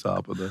shoot to the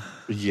top of the.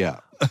 Yeah.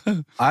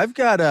 I've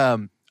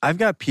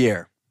got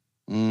Pierre.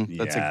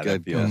 That's Yeah, a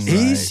good that feels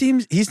guess.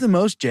 Right. He's the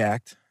most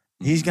jacked.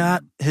 He's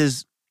got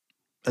his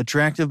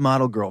attractive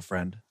model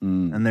girlfriend,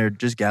 Mm. and they're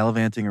just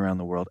gallivanting around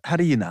the world. How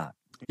do you not?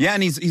 Yeah,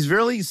 and he's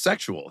really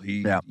sexual.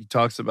 He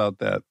talks about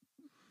that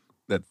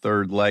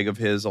third leg of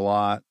his a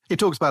lot. He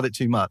talks about it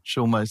too much,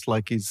 almost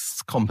like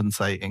he's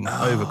compensating,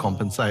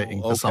 overcompensating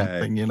for okay.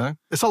 something, you know?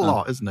 It's a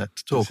lot, isn't it,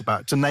 to talk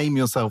about, to name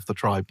yourself the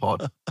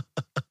tripod.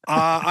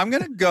 I'm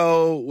going to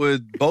go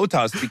with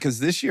Bottas because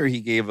this year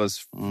he gave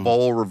us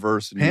full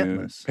reverse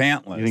Pantless.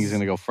 Pantless. You think he's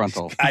going to go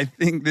frontal? I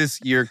think this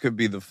year could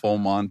be the full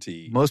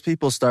Monty. Most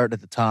people start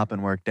at the top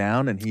and work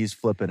down, and he's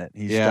flipping it.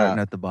 He's Yeah.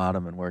 starting at the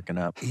bottom and working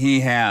up.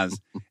 He has.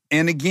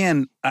 And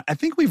again, I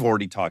think we've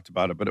already talked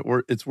about it, but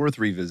it's worth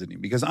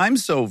revisiting because I'm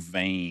so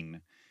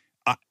vain.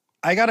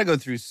 I got to go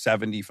through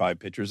 75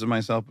 pictures of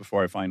myself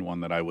before I find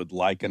one that I would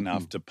like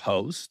enough to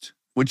post,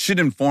 which should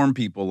inform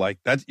people like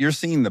that you're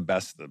seeing the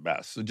best of the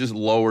best. So just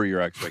lower your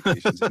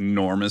expectations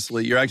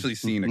enormously. You're actually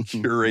seeing a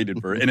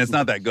curated version, and it's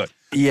not that good.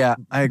 Yeah,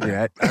 I agree.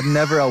 I'm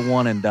never a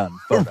one and done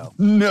photo.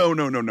 No.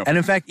 And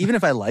in fact, even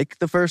if I like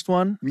the first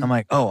one, I'm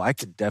like, oh, I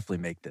could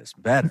definitely make this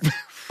better.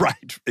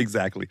 Right,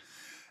 exactly.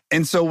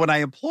 And so what I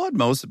applaud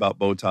most about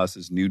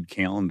Bottas's nude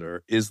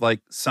calendar is like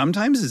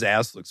sometimes his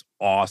ass looks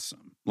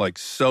awesome, like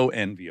so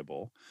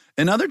enviable.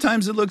 And other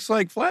times it looks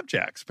like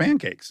flapjacks,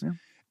 pancakes. Yeah.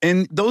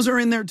 And those are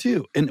in there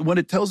too. And what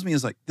it tells me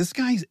is like, this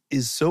guy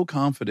is so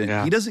confident.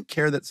 Yeah. He doesn't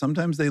care that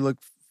sometimes they look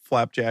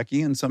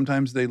flapjacky and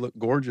sometimes they look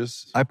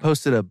gorgeous. I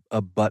posted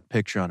a butt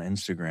picture on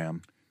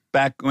Instagram,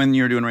 Back when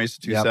you were doing Race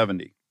to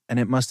 270. and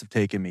it must have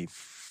taken me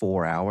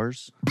 4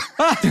 hours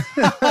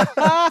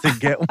to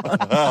get one.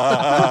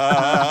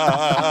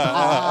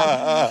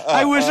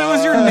 I wish it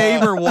was your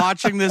neighbor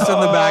watching this in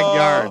the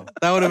backyard.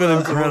 That would have been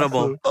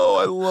incredible. Oh,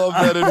 I love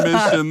that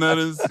admission. That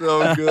is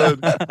so good.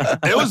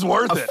 It was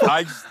worth it.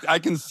 I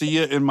can see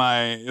it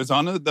it's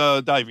on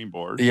the diving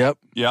board. Yep.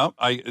 Yep.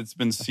 It's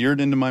been seared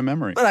into my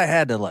memory. But I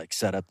had to like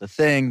set up the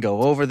thing,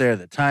 go over there,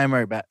 the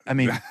timer. I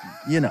mean,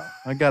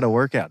 I got to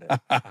work at it.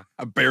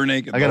 Bare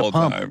naked I the got whole to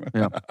pump. time.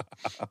 Yeah.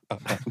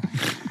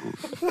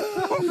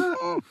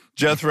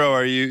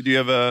 Jethro, do you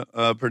have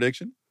a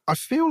prediction? I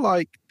feel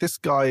like this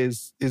guy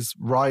is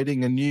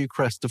riding a new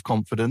crest of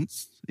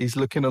confidence. He's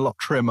looking a lot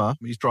trimmer.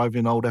 He's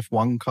driving old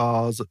F1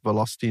 cars at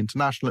Velocity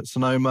International at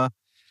Sonoma.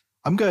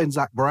 I'm going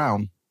Zach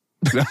Brown.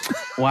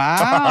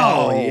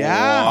 Wow. Oh,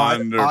 Yeah.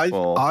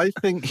 wonderful. I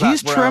think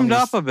He's Zach Brown trimmed is-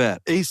 up a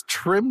bit. He's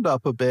trimmed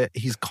up a bit.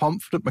 He's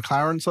confident.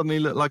 McLaren suddenly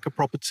looked like a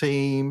proper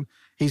team.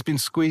 He's been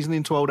squeezing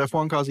into old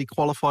F1 cars. He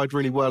qualified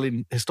really well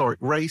in historic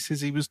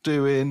races he was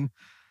doing.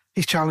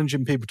 He's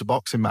challenging people to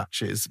boxing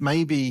matches.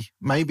 Maybe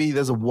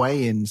there's a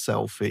weigh-in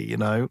selfie,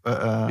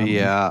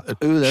 Yeah.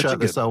 Ooh, that's a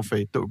shirtless good one.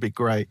 selfie. That would be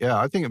great. Yeah,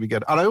 I think it'd be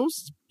good. And I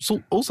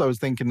also was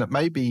thinking that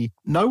maybe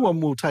no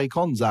one will take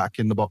on Zach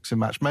in the boxing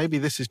match. Maybe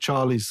this is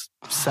Charlie's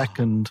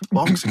second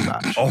boxing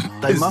match.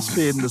 They must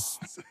be in this.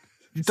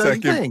 Don't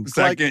you think?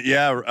 Second,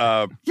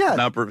 yeah. Yeah,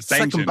 Not second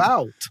sanctioned.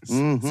 bout.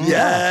 Mhm.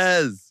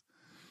 Yes.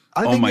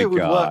 I Oh think my it would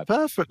God. work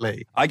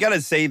perfectly. I gotta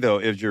say though,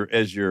 as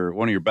you're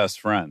one of your best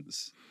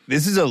friends,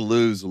 this is a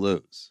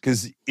lose-lose.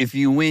 Because if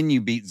you win, you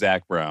beat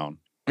Zach Brown.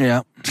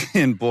 Yeah.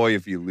 And boy,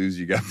 if you lose,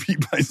 you got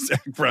beat by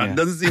Zach Brown. Yeah. It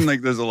doesn't seem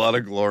like there's a lot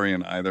of glory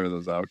in either of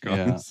those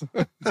outcomes.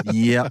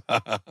 Yep.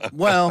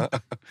 Well,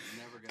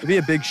 it'd be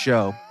a big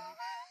show.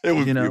 It would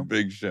You be a know?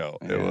 big show.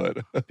 Yeah.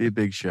 It would. Be a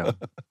big show.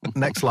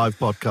 Next live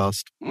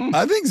podcast.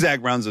 I think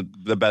Zach Brown's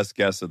the best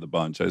guest of the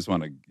bunch. I just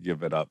want to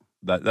give it up.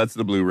 That's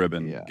the blue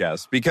ribbon Yeah.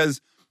 guest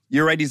because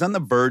you're right. He's on the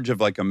verge of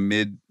like a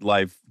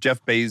midlife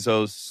Jeff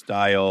Bezos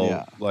style,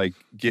 Yeah. like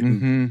getting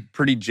Mm-hmm.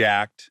 pretty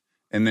jacked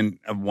and then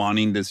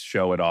wanting to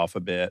show it off a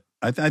bit.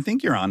 I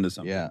think you're onto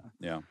something. Yeah.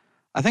 Yeah.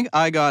 I think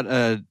I got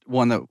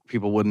one that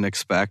people wouldn't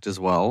expect as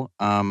well.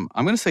 I'm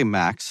going to say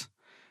Max.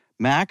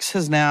 Max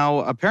has now,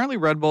 apparently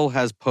Red Bull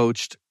has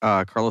poached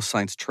Carlos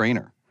Sainz's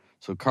trainer.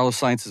 So Carlos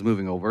Sainz is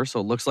moving over. So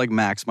it looks like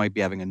Max might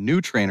be having a new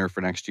trainer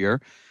for next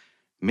year.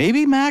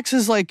 Maybe Max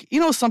is like,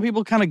 some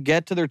people kind of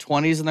get to their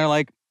 20s and they're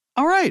like,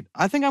 all right,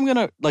 I think I'm going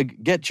to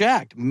like get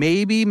jacked.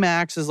 Maybe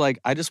Max is like,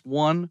 I just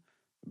won,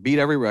 beat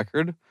every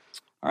record.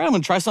 All right, I'm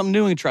going to try something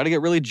new and try to get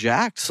really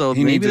jacked. So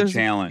He maybe needs a there's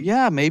challenge.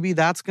 Yeah, maybe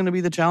that's going to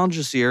be the challenge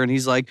this year. And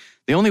he's like,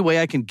 the only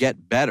way I can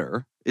get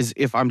better is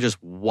if I'm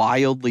just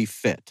wildly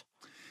fit.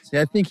 See,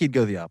 I think he'd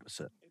go the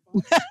opposite.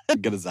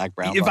 Get a Zach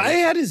Brown. If body. I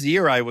had his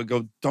ear, I would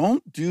go,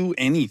 don't do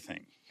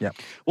anything.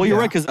 Well, you're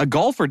Yeah. right, because a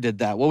golfer did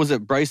that. What was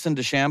it? Bryson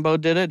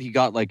DeChambeau did it. He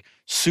got like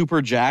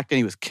super jacked and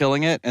he was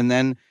killing it. And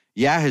then,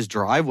 his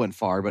drive went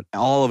far, but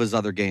all of his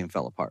other game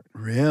fell apart.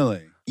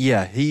 Really?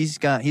 Yeah, he's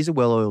a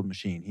well-oiled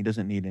machine. He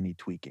doesn't need any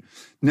tweaking.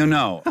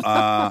 No,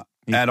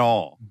 at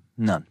all.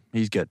 None.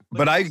 He's good.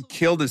 But I'd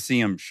kill to see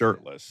him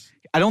shirtless.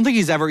 I don't think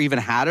he's ever even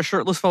had a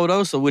shirtless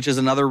photo, so which is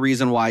another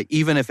reason why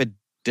even if it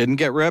didn't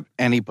get ripped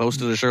and he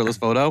posted a shirtless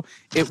photo,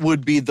 it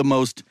would be the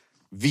most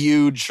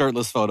viewed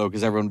shirtless photo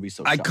because everyone would be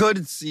so I shocked.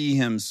 could see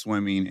him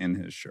swimming in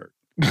his shirt.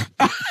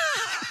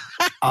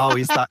 Oh,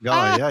 he's that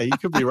guy. Yeah, you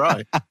could be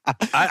right.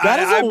 That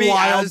is I'd a be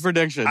wild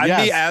prediction. I'd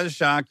yes. be as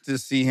shocked to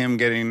see him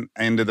getting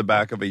into the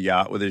back of a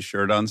yacht with his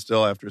shirt on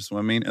still after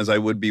swimming as I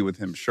would be with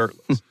him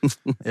shirtless.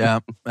 Yeah,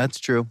 that's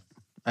true.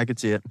 I could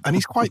see it. And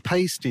he's quite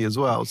pasty as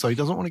well, so he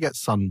doesn't want to get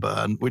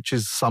sunburned, which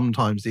is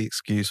sometimes the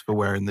excuse for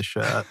wearing the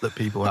shirt that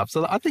people have.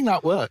 So I think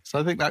that works.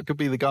 I think that could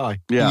be the guy.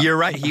 Yeah. You're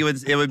right.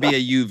 It would be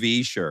a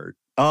UV shirt.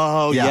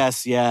 Oh, Yeah.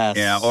 yes.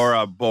 Yeah, or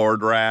a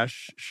board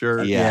rash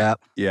shirt. Yeah.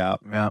 Yeah.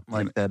 Yeah,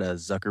 like that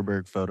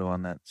Zuckerberg photo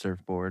on that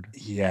surfboard.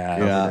 Yeah.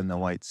 Covered in the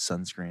white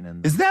sunscreen.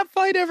 And Is that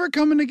fight ever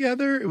coming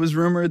together? It was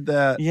rumored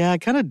that. Yeah,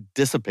 it kind of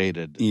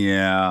dissipated.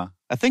 Yeah.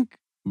 I think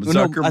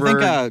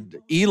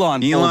Zuckerberg.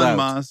 Elon pulled Elon out.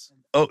 Musk.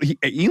 Oh,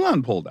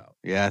 Elon pulled out.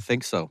 Yeah, I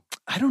think so.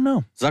 I don't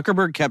know.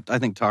 Zuckerberg kept, I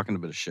think, talking a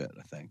bit of shit,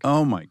 I think.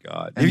 Oh my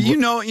God! And you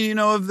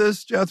know of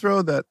this,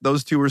 Jethro? That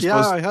those two were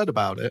Yeah, supposed. I heard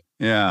about it.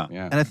 Yeah.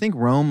 Yeah. And I think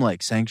Rome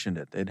sanctioned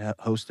it. They'd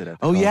hosted it.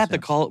 Oh, yeah, at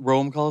the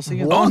Rome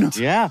Coliseum. What? Oh, no.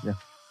 Yeah.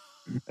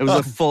 It was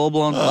a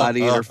full-blown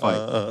gladiator fight.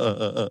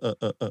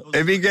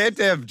 It'd be great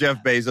to have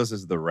Jeff Bezos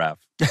as the ref.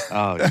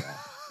 Oh, yeah.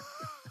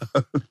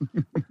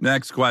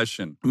 Next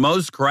question: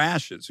 most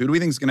crashes. Who do we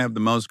think is going to have the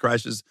most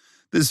crashes?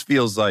 This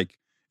feels like,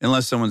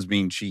 unless someone's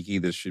being cheeky,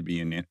 this should be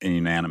an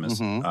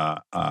unanimous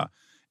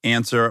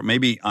answer.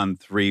 Maybe on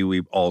three,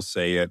 we all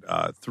say it.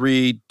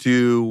 3,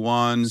 2,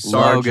 1.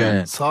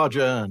 Sergeant.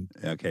 Sergeant.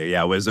 Okay,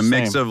 yeah, it was a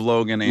mix Same. of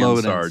Logan and Logan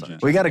and Sergeant.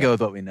 Sergeant. We got to go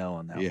with what we know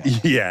on that Yeah. one.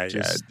 Yeah,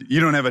 Just- yeah. You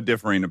don't have a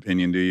differing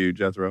opinion, do you,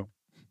 Jethro?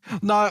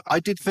 No, I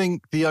did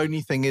think the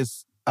only thing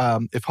is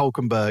if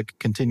Hulkenberg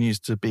continues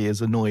to be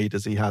as annoyed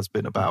as he has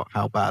been about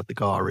how bad the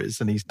car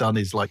is, and he's done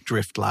his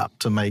drift lap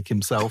to make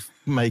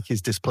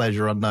his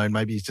displeasure unknown,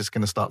 maybe he's just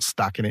going to start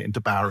stacking it into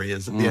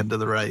barriers at the end of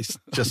the race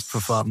just for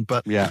fun.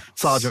 But Yeah.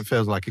 Sargent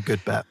feels like a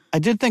good bet. I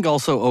did think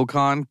also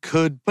Ocon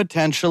could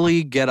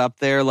potentially get up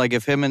there. Like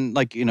if him and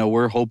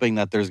we're hoping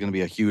that there's going to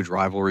be a huge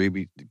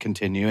rivalry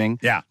continuing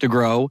to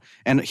grow.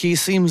 And he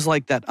seems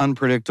like that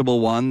unpredictable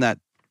one that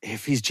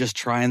if he's just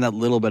trying that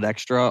little bit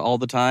extra all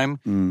the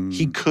time,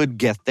 he could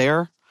get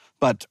there.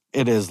 But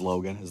it is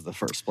Logan is the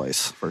first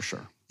place for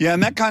sure. Yeah,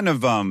 and that kind of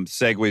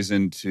segues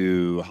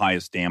into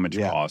highest damage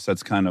cost.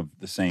 That's kind of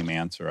the same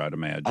answer, I'd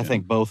imagine. I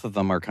think both of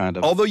them are kind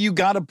of. Although you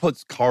got to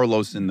put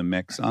Carlos in the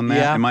mix on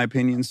that, in my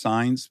opinion,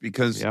 Sainz,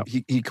 because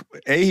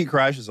he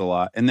crashes a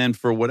lot, and then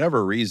for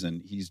whatever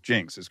reason, he's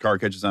jinxed. His car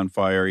catches on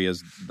fire. He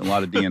has a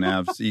lot of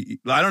DNFs.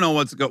 I don't know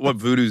what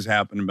voodoo's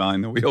happening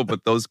behind the wheel,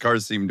 but those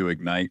cars seem to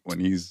ignite when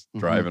he's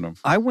driving them.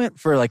 I went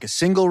for a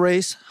single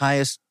race,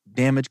 highest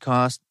damage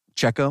cost.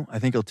 Checo, I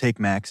think he'll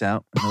take Max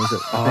out. I think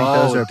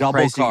those are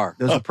double pricey, car.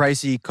 Those are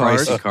pricey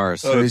cars. Pricey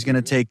cars. So he's going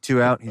to take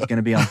 2 out. He's going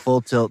to be on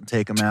full tilt and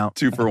take them out.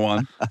 2 for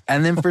 1.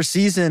 And then for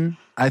season,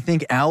 I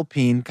think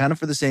Alpine, kind of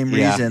for the same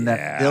reason,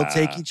 that they'll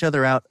take each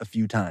other out a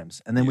few times.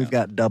 And then we've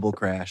got double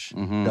crash,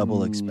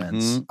 double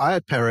expense. I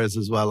had Perez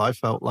as well. I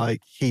felt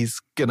like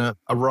he's going to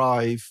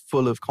arrive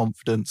full of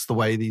confidence the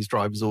way these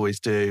drivers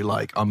always do.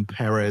 Like, I'm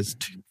Perez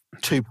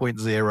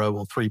 2.0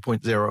 or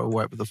 3.0 or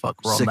whatever the fuck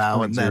we're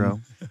on now.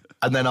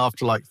 And then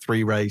after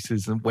 3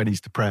 races, and when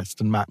he's depressed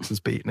and Max has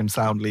beaten him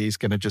soundly, he's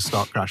going to just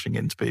start crashing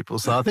into people.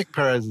 So I think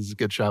Perez is a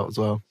good shout as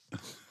well.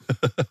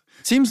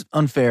 Seems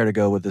unfair to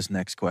go with this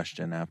next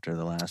question after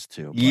the last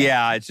 2. But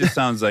Yeah, it just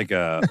sounds like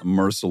a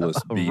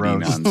merciless beating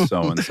roast. on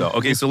so-and-so.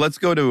 Okay, so let's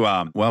go to,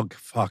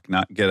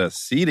 not get a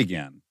seat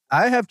again.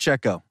 I have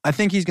Checo. I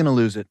think he's going to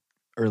lose it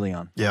early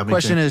on. Yeah, me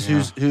Question too.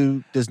 is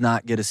who does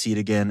not get a seat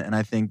again, and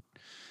I think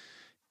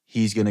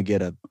he's going to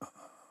get a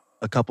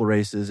couple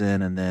races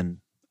in, and then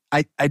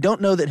I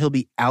don't know that he'll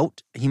be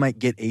out. He might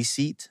get a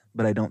seat,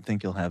 but I don't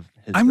think he'll have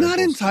his. I'm Red not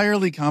Bull seat.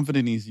 entirely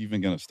confident he's even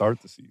going to start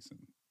the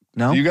season.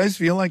 No, Do you guys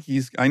feel like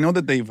I know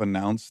that they've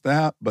announced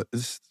that, but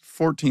it's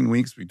 14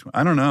 weeks between.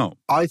 I don't know.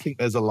 I think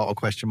there's a lot of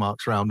question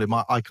marks around him.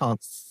 I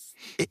can't.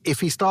 If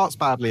he starts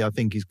badly, I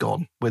think he's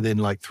gone within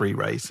 3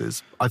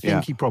 races. I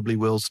think he probably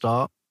will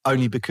start,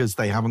 only because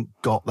they haven't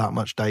got that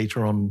much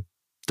data on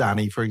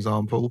Danny, for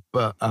example.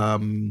 But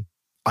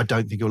I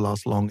don't think it'll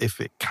last long if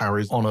it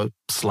carries on a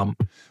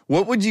slump.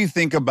 What would you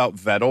think about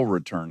Vettel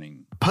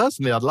returning?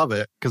 Personally, I'd love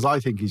it because I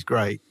think he's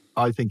great.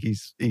 I think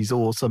he's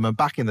awesome. And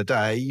back in the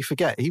day, you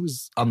forget he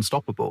was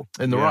unstoppable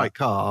in the right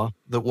car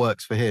that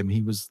works for him.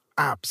 He was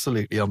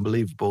absolutely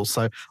unbelievable.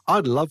 So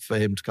I'd love for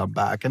him to come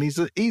back. And he's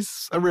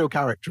a real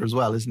character as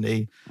well, isn't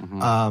he?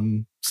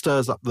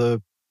 Stirs up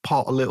the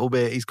pot a little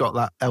bit. He's got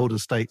that elder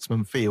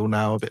statesman feel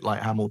now, a bit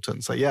like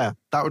Hamilton. So yeah,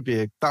 that would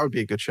be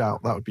a good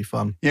shout. That would be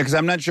fun. Yeah, because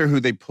I'm not sure who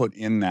they put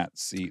in that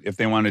seat if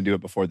they want to do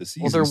it before the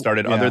season they're-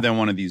 started, yeah. other than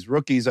one of these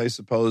rookies, I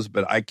suppose.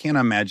 But I can't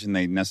imagine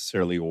they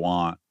necessarily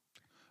want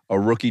a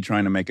rookie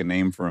trying to make a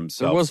name for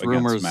himself. There was against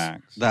rumors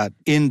Max. that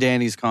in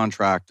Danny's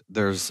contract,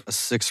 there's a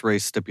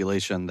 6-race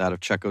stipulation that if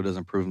Checo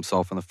doesn't prove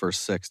himself in the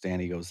first 6,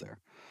 Danny goes there.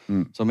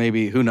 So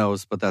maybe, who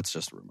knows, but that's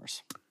just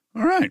rumors.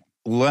 All right.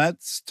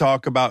 Let's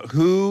talk about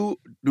who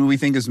do we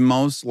think is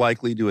most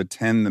likely to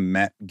attend the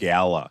Met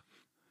Gala.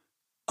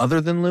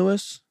 Other than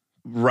Lewis?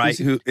 Right.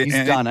 He's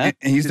done it.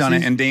 He's done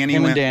it. And Danny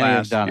him and went Danny have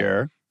last done it.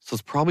 year. So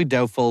it's probably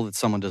doubtful that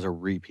someone does a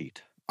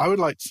repeat. I would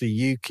like to see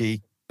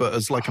Yuki, but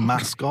as like a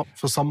mascot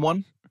for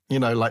someone. You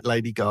know, like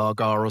Lady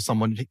Gaga or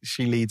someone.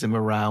 She leads him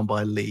around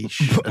by a leash,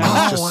 and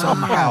he's just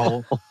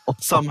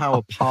somehow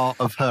a part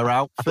of her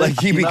outfit. Like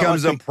he You know,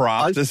 becomes I a think-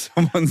 prop to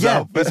someone's yeah,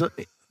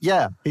 outfit.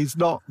 he's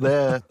not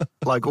there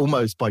like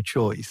almost by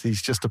choice.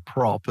 He's just a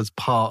prop as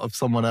part of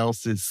someone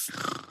else's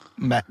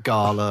Met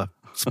Gala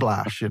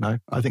splash, you know?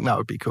 I think that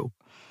would be cool.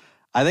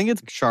 I think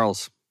it's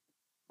Charles.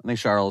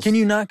 Can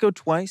you not go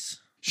twice?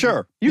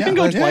 Sure. You can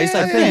go twice, I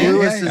I think. think Yeah,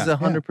 Lewis is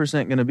 100%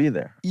 going to be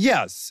there.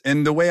 Yes.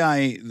 And the way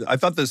I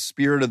thought the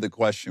spirit of the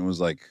question was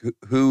like,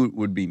 who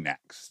would be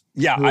next?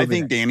 Yeah, Who would I be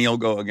think next? Danny will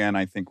go again.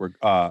 I think we're.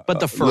 But the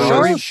Lewis- Ferrari-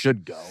 Charles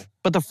should go.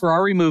 But the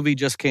Ferrari movie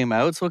just came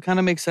out, so it kind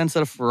of makes sense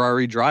that a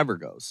Ferrari driver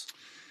goes.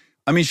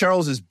 I mean,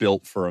 Charles is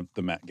built for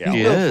the Met Gala.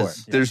 He Go is.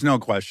 for it. There's no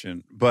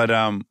question. But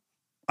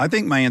I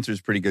think my answer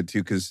is pretty good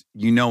too, because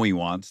he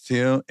wants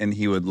to, and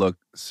he would look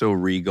so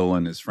regal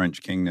in his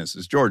French kingness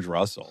as George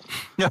Russell.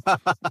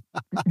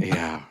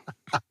 Yeah.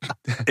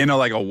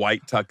 Like a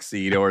white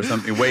tuxedo or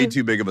something, way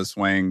too big of a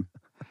swing.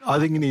 I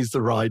think he needs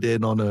to ride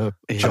in on a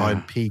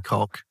giant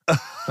peacock.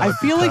 I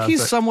feel like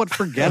he's somewhat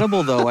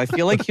forgettable, though. I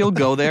feel like he'll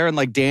go there and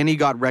like Danny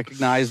got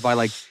recognized by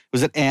like,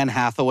 was it Anne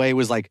Hathaway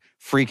was like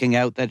freaking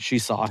out that she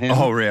saw him?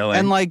 Oh, really?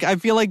 And like, I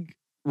feel like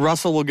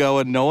Russell will go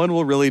and no one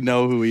will really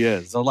know who he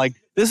is. So like,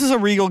 this is a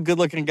regal, good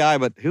looking guy,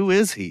 but who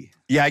is he?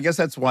 Yeah, I guess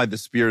that's why the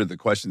spirit of the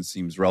question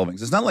seems relevant.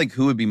 'Cause it's not like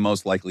who would be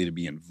most likely to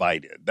be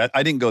invited. That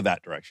I didn't go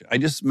that direction. I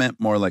just meant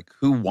more like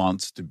who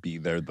wants to be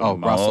there the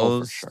most. Russell,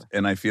 for sure.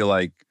 And I feel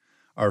like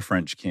our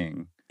French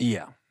king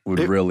Yeah. would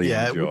really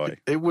It enjoy.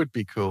 would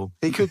be cool.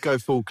 He could go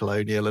full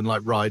colonial and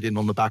like ride in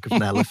on the back of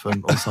an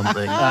elephant or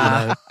something, you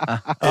know,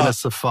 in a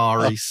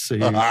safari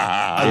suit.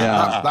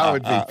 Yeah.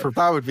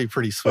 That would be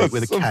pretty sweet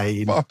with a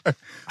cane.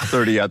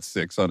 30 at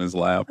 6 on his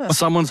lap.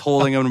 Someone's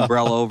holding an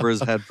umbrella over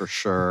his head for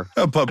sure.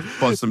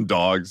 Put some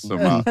dogs,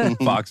 some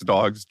fox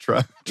dogs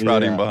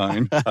trotting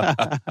behind.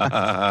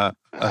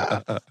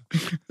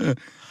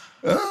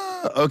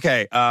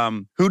 Okay.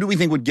 Who do we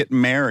think would get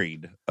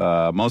married?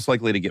 Most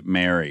likely to get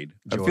married.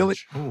 I feel like.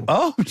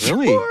 Oh,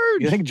 Really? George.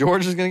 You think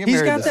George is going to get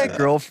He's married? got this that year?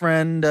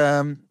 girlfriend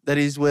that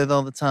he's with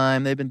all the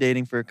time. They've been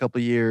dating for a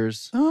couple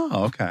years.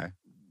 Oh, okay.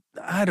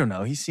 I don't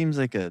know. He seems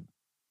like a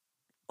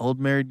old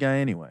married guy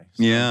anyway.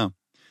 So- Yeah.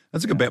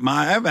 That's a good bet.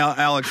 I have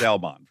Alex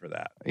Albon for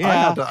that.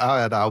 Yeah.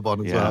 I had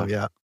Albon as Yeah. well,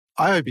 yeah.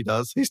 I hope he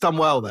does. He's done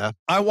well there.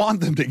 I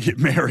want them to get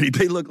married.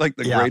 They look like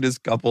the Yeah.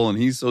 greatest couple, and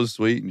he's so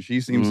sweet, and she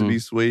seems to be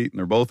sweet, and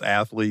they're both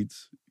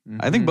athletes.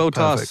 I think Mhm.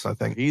 Bottas, Perfect, I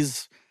think.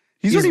 he's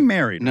He's already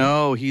married.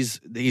 No, he's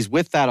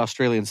with that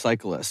Australian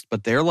cyclist,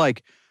 but they're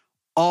like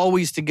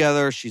always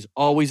together. She's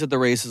always at the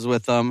races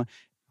with them.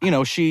 You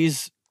know,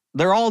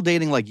 they're all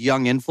dating like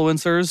young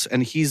influencers,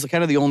 and he's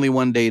kind of the only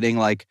one dating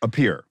like A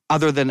peer.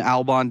 other than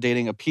Albon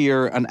dating a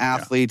peer, an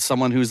athlete,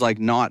 someone who's like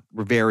not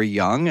very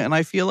young. And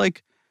I feel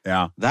like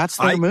Yeah. that's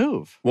their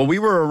move. Well, we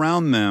were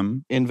around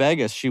them. In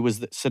Vegas, she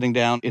was sitting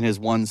down in his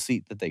one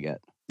seat that they get.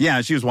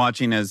 Yeah, she was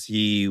watching as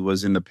he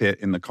was in the pit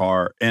in the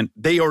car, and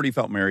they already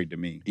felt married to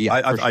me. Yeah,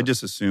 I for sure.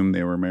 just assumed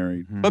they were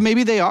married. But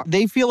maybe they are.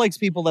 They feel like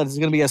people that it's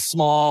going to be a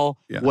small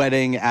Yeah.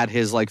 wedding at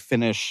his like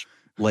Finnish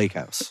lake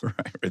house.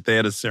 Right. They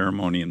had a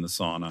ceremony in the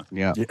sauna,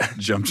 Yeah.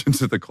 jumped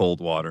into the cold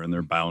water, and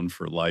they're bound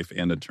for life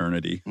and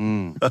eternity.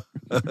 Mm.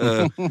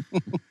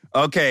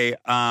 Okay,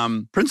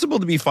 principal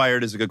to be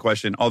fired is a good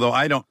question. Although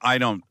I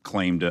don't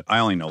claim to. I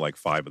only know like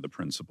 5 of the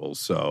principals.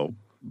 So,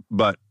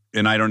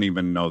 and I don't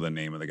even know the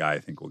name of the guy I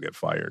think will get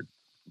fired.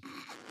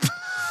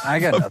 I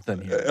got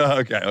nothing here.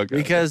 Okay.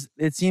 Because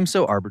it seems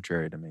so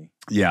arbitrary to me.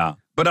 Yeah,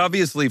 but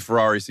obviously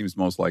Ferrari seems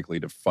most likely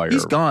to fire.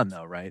 He's gone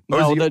though, right?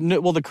 Oh, is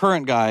No, the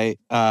current guy,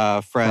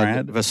 Fred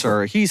Fred?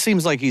 Vasseur, he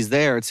seems like he's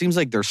there. It seems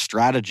like their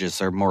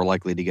strategists are more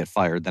likely to get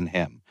fired than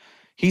him.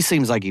 He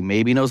seems like he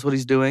maybe knows what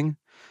he's doing.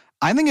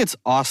 I think it's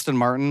Austin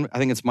Martin. I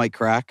think it's Mike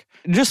Crack.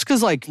 Just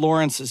because like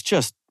Lawrence is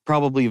just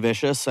probably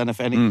vicious, and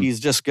if any, he's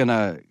just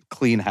gonna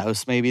clean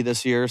house maybe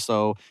this year.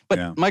 So, but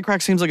Yeah. Mike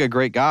Crack seems like a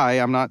great guy.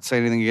 I'm not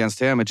saying anything against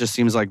him. It just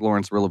seems like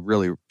Lawrence will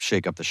really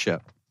shake up the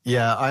ship.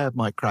 Yeah, I had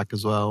Mike Crack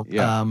as well.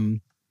 Yeah.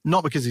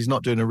 Not because he's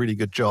not doing a really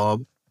good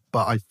job,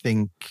 but I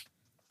think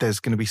there's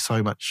going to be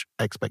so much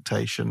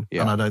expectation.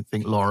 Yeah. And I don't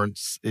think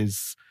Lawrence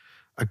is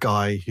a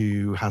guy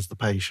who has the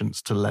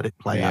patience to let it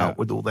play Yeah. out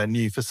with all their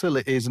new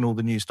facilities and all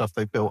the new stuff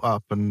they've built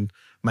up. And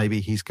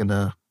maybe he's going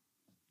to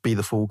be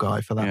the fall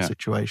guy for that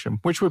situation,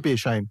 which would be a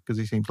shame because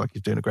he seems like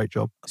he's doing a great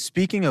job.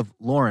 Speaking of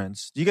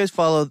Lawrence, do you guys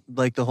follow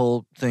like the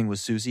whole thing with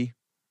Susie?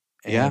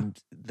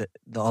 And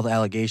all the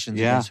allegations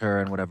against her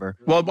and whatever.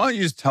 Well, why don't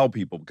you just tell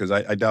people, because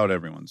I doubt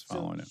everyone's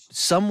following it.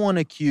 Someone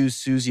accused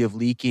Susie of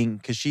leaking,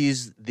 because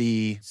she's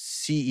the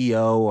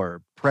CEO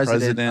or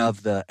president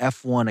of the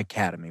F1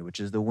 Academy, which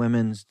is the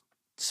women's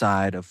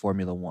side of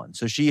Formula One.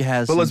 So she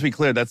has... But let's be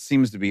clear, that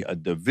seems to be a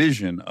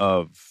division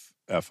of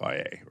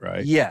FIA,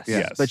 right?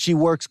 Yes. But she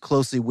works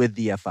closely with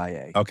the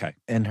FIA. Okay.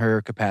 In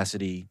her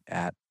capacity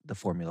at the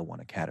Formula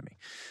One Academy.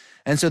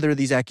 And so there are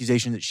these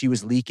accusations that she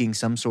was leaking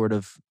some sort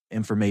of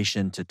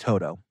information to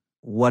Toto.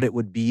 What it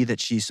would be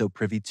that she's so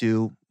privy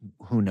to,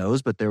 who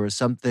knows? But there was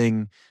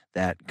something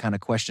that kind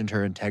of questioned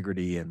her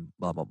integrity and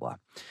blah, blah, blah.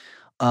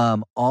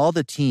 All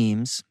the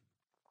teams,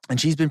 and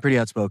she's been pretty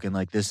outspoken,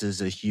 like this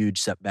is a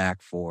huge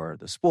setback for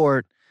the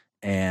sport,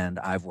 and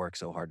I've worked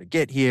so hard to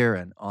get here,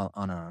 and on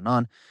and on and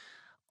on.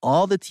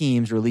 All the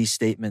teams released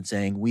statements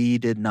saying, we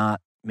did not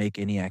make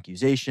any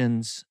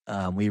accusations.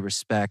 We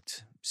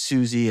respect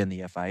Susie and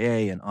the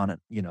FIA and on it,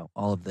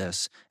 all of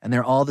this. And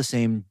they're all the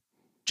same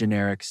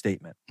generic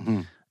statement.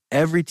 Mm-hmm.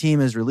 Every team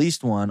has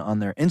released one on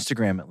their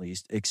Instagram, at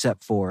least,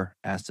 except for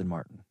Aston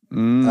Martin,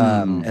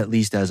 at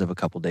least as of a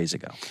couple days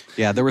ago.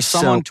 Yeah, there was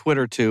some on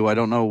Twitter too. I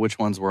don't know which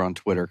ones were on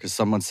Twitter because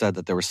someone said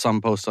that there were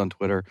some posts on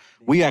Twitter.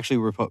 We actually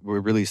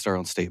released our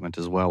own statement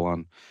as well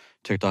on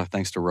TikTok,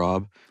 thanks to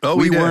Rob. Oh,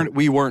 we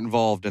weren't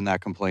involved in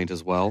that complaint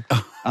as well.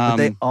 But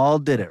they all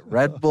did it.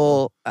 Red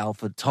Bull,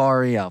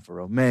 AlphaTauri, Alfa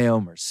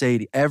Romeo,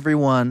 Mercedes,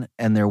 everyone,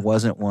 and there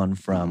wasn't one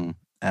from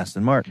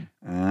Aston Martin.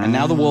 And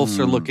now the Wolves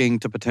are looking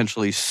to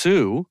potentially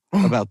sue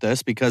about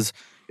this because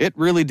it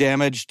really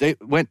damaged,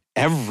 it went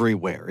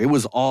everywhere. It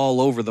was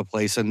all over the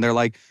place. And they're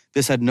like,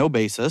 this had no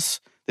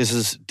basis. This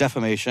is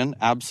defamation,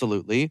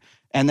 absolutely.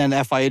 And then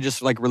FIA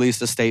just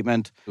released a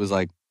statement. It was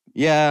like,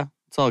 yeah,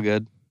 it's all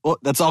good. Well,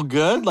 that's all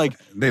good? Like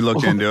they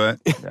looked into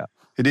it. Yeah.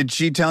 Did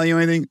she tell you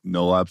anything?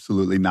 No,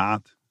 absolutely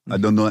not. I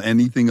don't know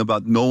anything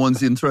about. No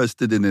one's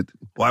interested in it.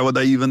 Why would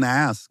I even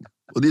ask?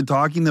 What are you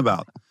talking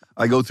about?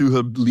 I go through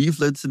her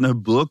leaflets and her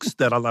books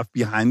that I left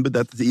behind, but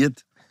that's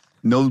it.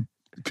 No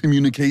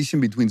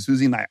communication between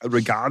Susie and I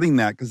regarding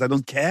that because I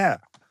don't care.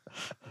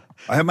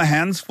 I have my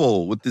hands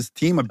full with this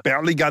team. I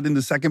barely got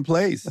into second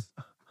place.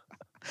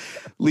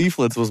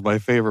 Leaflets was my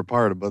favorite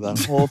part about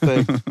that whole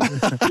thing.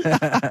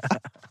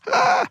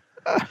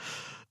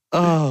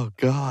 Oh,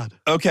 God.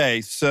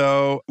 Okay,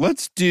 so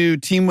let's do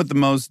team with the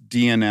most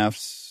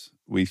DNFs,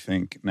 we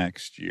think,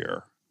 next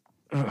year.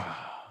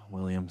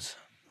 Williams.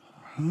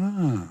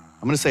 I'm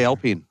going to say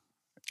Alpine.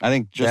 I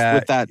think just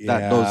with that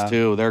those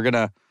two, they're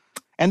going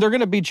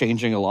to be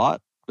changing a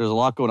lot. There's a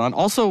lot going on.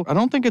 Also, I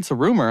don't think it's a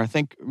rumor. I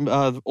think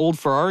old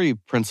Ferrari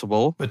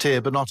principal,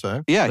 Mattia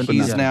Binotto. Yeah,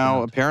 he's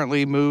now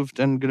apparently moved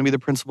and going to be the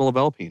principal of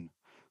Alpine.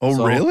 Oh,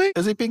 so, really?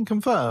 Has it been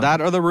confirmed?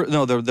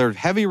 They're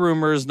heavy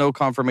rumors, no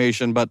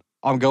confirmation, but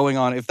I'm going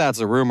on, if that's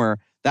a rumor,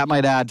 that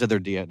might add to their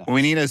DNA.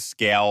 We need a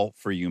scale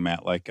for you,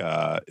 Matt. Like,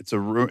 it's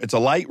a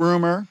light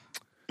rumor.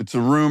 It's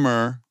a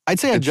rumor. I'd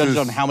say I judge it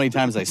on how many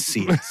times I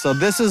see it. So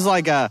this is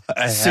like a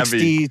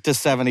 60 to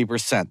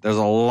 70%. There's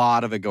a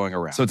lot of it going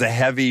around. So it's a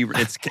heavy,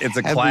 it's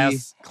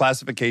a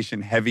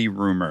classification heavy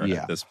rumor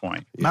at this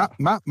point.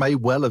 Matt may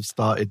well have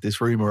started this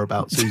rumor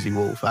about Susie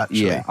Wolff,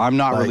 actually. Yeah, I'm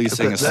not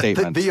releasing a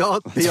statement. The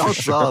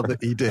odds are that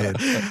he did.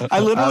 I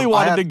literally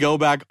wanted to go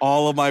back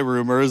all of my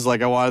rumors.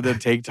 Like I wanted to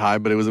take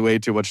time, but it was way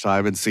too much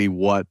time and see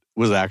what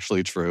was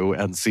actually true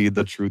and see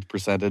the truth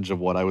percentage of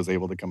what I was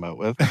able to come out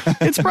with.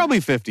 It's probably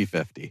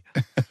 50-50.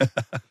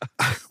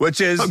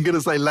 Which is, I'm going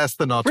to say less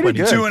than our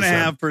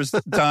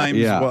 2.5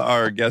 times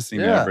our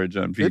guessing average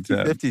on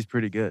P10. 50 is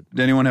pretty good.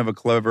 Did anyone have a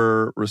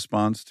clever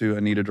response to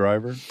Anita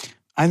Driver?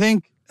 I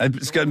think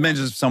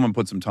just someone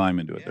put some time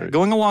into it.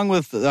 Going along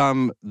with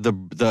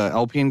the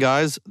Alpine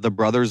guys, the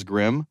brothers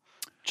Grimm,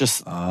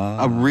 just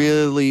a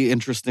really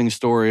interesting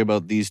story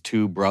about these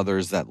two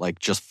brothers that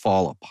just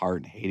fall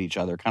apart and hate each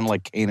other, kind of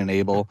like Cain and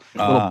Abel.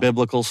 A little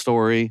biblical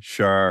story.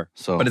 Sure.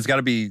 But it's got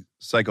to be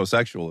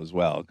psychosexual as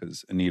well,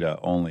 because Anita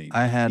only...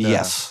 I had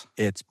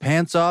it's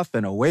pants off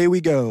and away we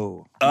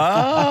go.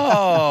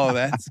 Oh,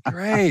 that's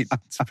great.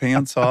 It's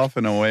pants off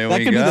and away we go.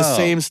 That could be the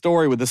same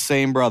story with the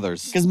same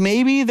brothers. Because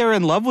maybe they're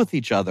in love with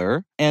each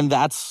other, and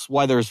that's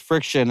why there's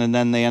friction, and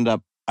then they end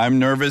up... I'm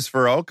nervous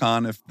for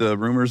Ocon if the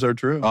rumors are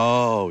true.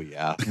 Oh,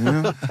 yeah.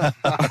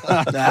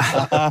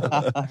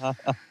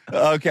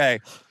 Okay.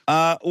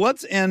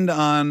 Let's end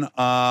on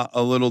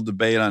a little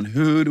debate on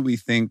who do we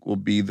think will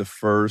be the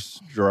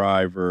first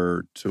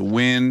driver to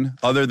win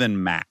other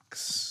than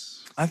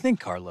Max. I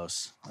think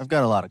Carlos. I've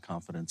got a lot of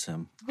confidence in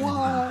him. What?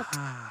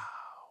 I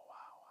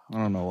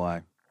don't know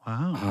why.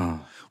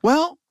 Wow.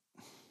 Well,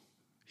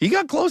 he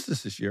got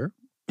closest this year.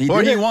 He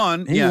won. He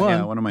won.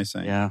 won. What am I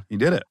saying? Yeah. He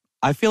did it.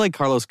 I feel like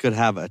Carlos could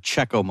have a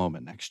Checo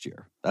moment next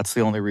year. That's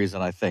the only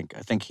reason I think. I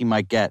think he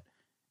might get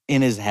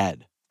in his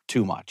head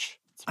too much.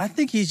 I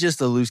think he's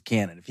just a loose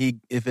cannon.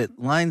 If it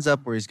lines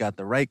up where he's got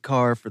the right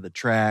car for the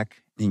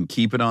track. He can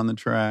keep it on the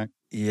track.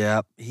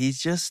 Yeah, he's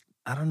just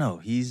I don't know.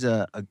 He's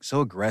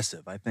so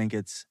aggressive. I think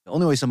it's the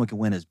only way someone can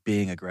win is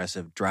being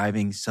aggressive,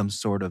 driving some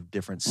sort of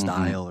different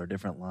style or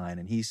different line.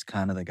 And he's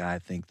kind of the guy I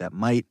think that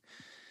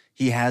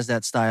he has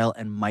that style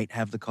and might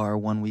have the car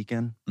one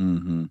weekend.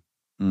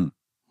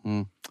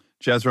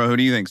 Jethro, who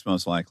do you think's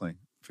most likely?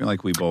 I feel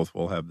like we both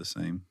will have the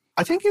same.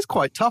 I think it's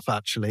quite tough,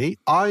 actually.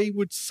 I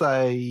would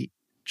say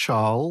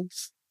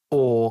Charles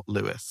or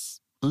Lewis.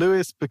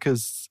 Lewis,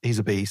 because he's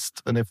a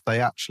beast. And if they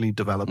actually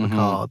develop a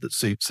car that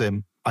suits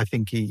him, I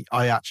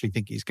actually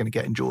think he's going to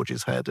get in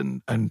George's head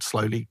and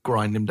slowly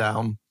grind him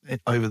down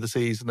over the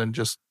season and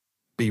just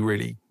be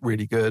really,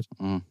 really good.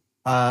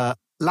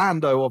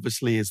 Lando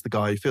obviously is the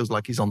guy who feels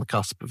like he's on the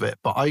cusp of it,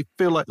 but I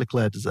feel like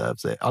Leclerc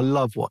deserves it. I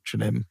love watching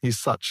him. He's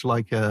such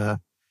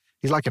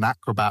he's like an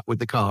acrobat with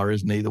the car,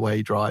 isn't he? The way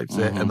he drives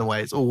it and the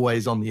way it's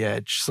always on the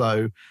edge.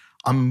 So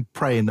I'm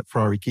praying that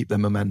Ferrari keep their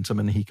momentum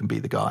and he can be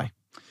the guy.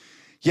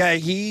 Yeah,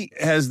 he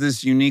has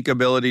this unique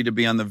ability to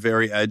be on the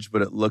very edge,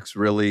 but it looks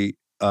really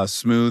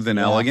smooth and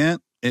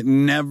elegant. It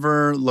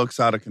never looks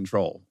out of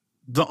control.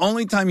 The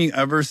only time you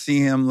ever see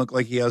him look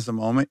like he has a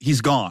moment, he's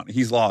gone.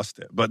 He's lost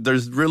it. But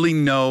there's really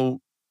no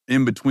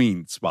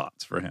in-between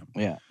spots for him.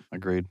 Yeah,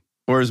 agreed.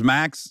 Whereas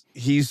Max,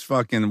 he's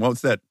fucking,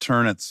 what's that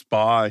turn at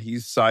Spa?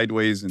 He's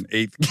sideways in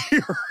 8th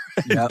gear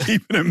and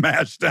keeping it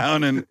matched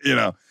down. And,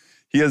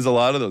 he has a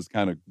lot of those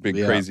kind of big,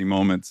 crazy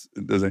moments.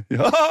 Does he?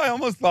 Oh, I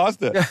almost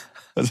lost it.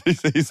 That's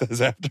what he says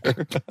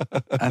after.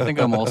 I think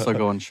I'm also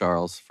going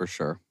Charles for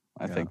sure.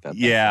 I think that's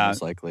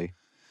most likely.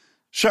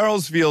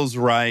 Charles feels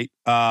right,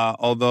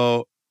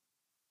 although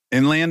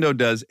and Lando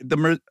does.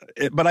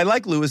 But I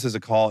like Lewis as a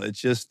call.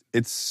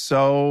 It's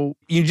so,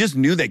 you just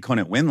knew they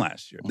couldn't win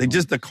last year.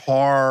 The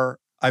car,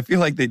 I feel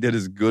like they did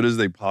as good as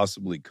they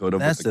possibly could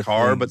have with the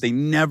car, but they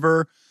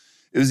never,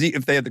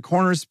 if they had the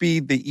corner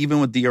speed, they even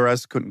with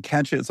DRS couldn't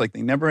catch it. It's like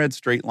they never had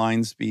straight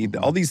line speed.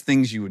 All these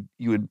things you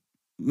would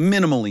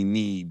minimally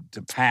need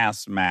to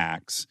pass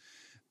Max.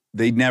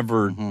 They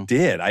never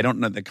did. I don't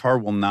know. The car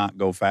will not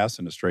go fast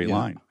in a straight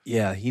line.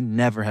 Yeah, he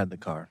never had the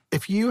car.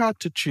 If you had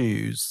to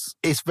choose,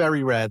 it's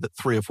very rare that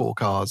 3 or 4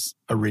 cars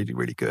are really,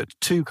 really good.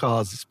 2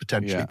 cars is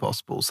potentially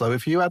possible. So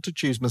if you had to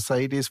choose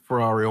Mercedes,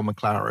 Ferrari, or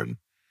McLaren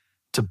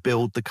to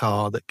build the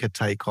car that could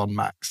take on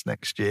Max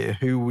next year,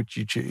 who would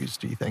you choose,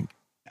 do you think?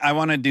 I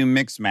want to do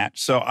mixed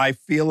match. So I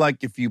feel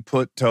like if you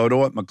put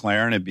Toto at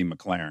McLaren, it'd be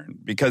McLaren.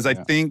 Because I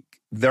think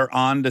they're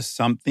on to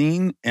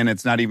something and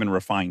it's not even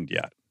refined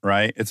yet.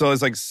 Right? It's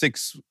always like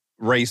 6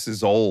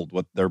 races old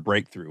what their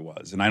breakthrough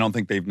was. And I don't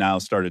think they've now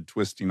started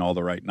twisting all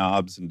the right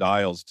knobs and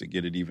dials to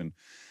get it even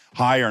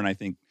higher. And I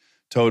think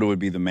Toto would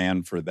be the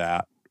man for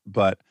that.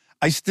 But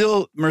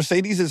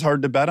Mercedes is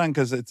hard to bet on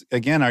because it's,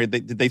 again,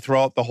 did they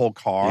throw out the whole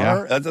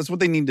car? Yeah. That's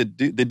what they need to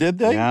do. Did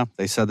they? Yeah,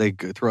 they said they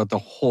threw out the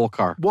whole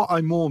car. What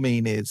I more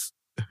mean is,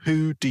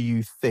 who do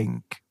you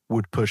think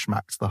would push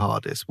Max the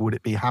hardest? Would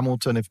it be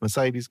Hamilton if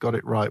Mercedes got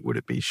it right? Would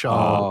it be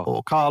Charles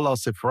or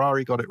Carlos if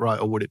Ferrari got it right?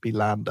 Or would it be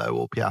Lando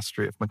or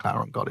Piastri if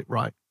McLaren got it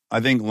right? I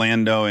think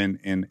Lando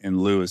and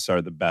Lewis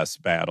are the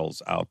best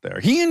battles out there.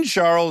 He and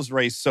Charles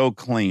race so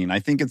clean. I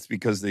think it's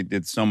because they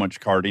did so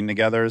much karting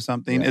together or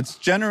something. Yeah. It's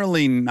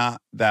generally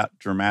not that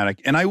dramatic.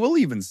 And I will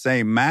even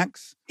say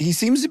Max, he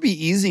seems to be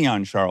easy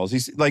on Charles.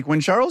 He's like, when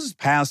Charles has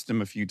passed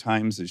him a few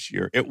times this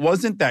year, it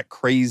wasn't that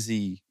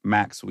crazy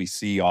Max we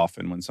see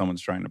often when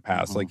someone's trying to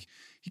pass. Like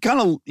he kind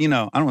of, I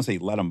don't want to say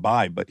let him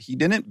by, but he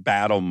didn't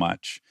battle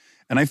much.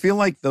 And I feel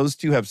like those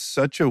two have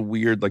such a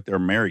weird, like they're a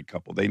married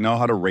couple. They know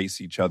how to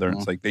race each other.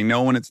 It's like they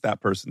know when it's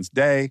that person's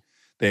day.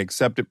 They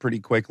accept it pretty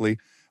quickly.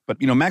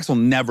 But, Max will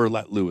never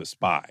let Lewis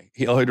by.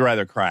 He'd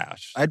rather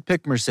crash. I'd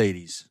pick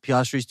Mercedes.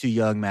 Piastri's too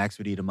young. Max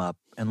would eat him up.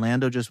 And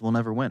Lando just will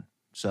never win.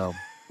 So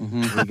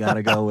we got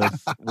to go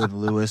with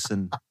Lewis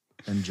and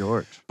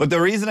George. But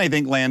the reason I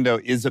think Lando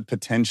is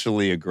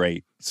potentially a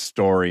great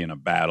story in a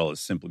battle is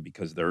simply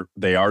because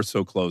they are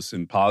so close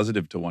and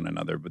positive to one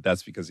another, but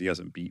that's because he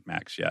hasn't beat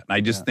Max yet. And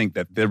I just think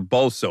that they're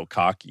both so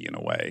cocky in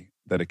a way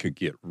that it could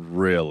get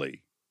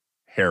really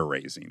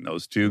hair-raising,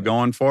 those two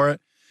going for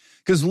it.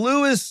 Because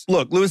Lewis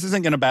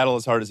isn't going to battle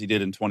as hard as he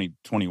did in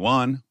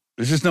 2021.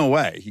 There's just no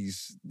way.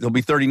 He'll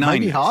be 39.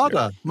 Maybe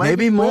harder.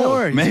 Maybe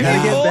more. Maybe to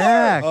get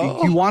back.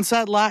 He wants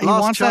that. He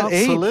wants that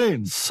 8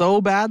 saloon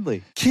so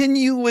badly. Can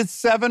you, with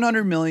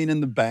 $700 million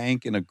in the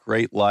bank and a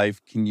great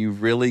life, can you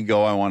really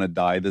go? I want to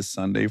die this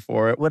Sunday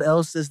for it. What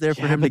else is there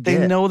for him to get?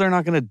 They know they're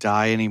not going to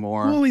die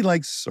anymore. Well, he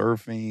likes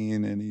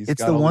surfing, and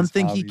it's the one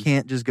thing he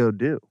can't just go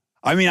do.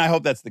 I mean, I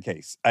hope that's the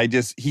case.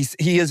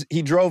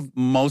 He drove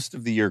most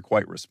of the year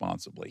quite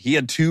responsibly. He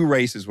had 2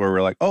 races where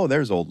we're like, oh,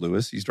 there's old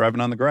Lewis. He's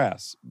driving on the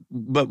grass.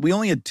 But we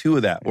only had 2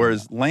 of that.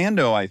 Whereas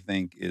Lando, I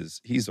think,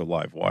 he's a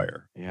live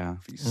wire. Yeah.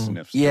 If he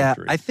sniffs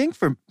surgery. I think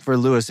for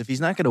Lewis, if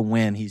he's not going to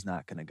win, he's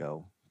not going to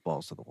go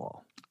balls to the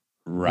wall.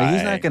 Right. Like,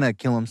 he's not going to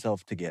kill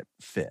himself to get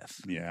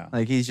 5th. Yeah.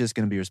 Like, he's just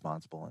going to be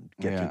responsible and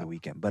get through the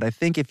weekend. But I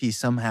think if he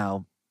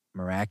somehow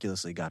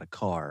miraculously got a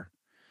car,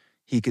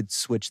 he could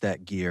switch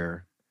that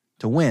gear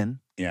to win.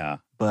 Yeah.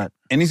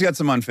 And he's got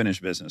some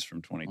unfinished business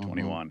from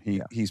 2021.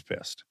 He's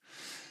pissed.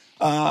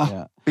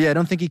 But I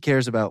don't think he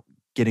cares about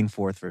getting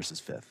 4th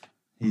versus 5th.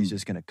 He's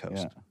just going to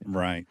coast. Yeah.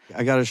 Right.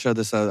 I got to show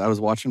this. I was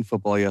watching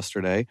football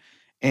yesterday,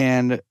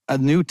 and a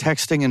new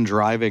texting and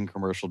driving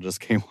commercial just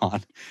came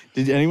on.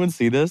 Did anyone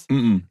see this?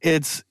 Mm-mm.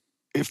 It's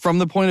from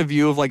the point of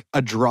view of like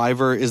a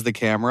driver is the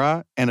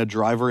camera, and a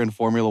driver in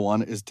Formula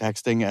One is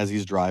texting as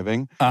he's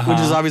driving, which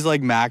is obviously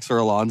like Max or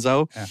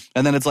Alonso. Yeah.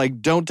 And then it's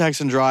like, don't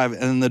text and drive.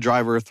 And then the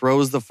driver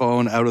throws the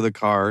phone out of the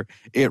car.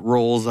 It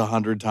rolls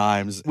 100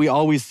 times. We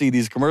always see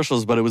these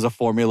commercials, but it was a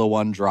Formula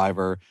One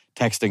driver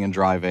texting and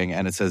driving.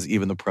 And it says,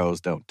 even the pros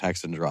don't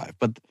text and drive.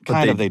 But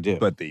they do.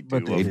 But they do.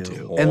 But they of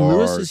do. course. And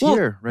Lewis is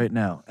here right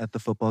now at the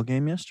football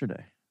game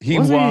yesterday. He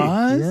Was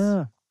was? he?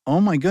 Yeah. Oh,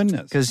 my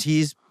goodness. Because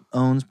he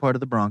owns part of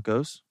the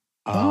Broncos.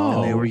 Oh,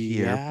 and they were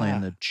here yeah.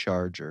 playing the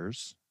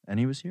Chargers. And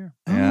he was here.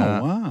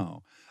 Yeah.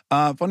 Oh,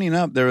 wow. Funny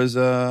enough, there was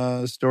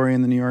a story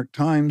in the New York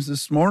Times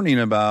this morning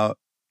about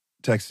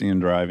texting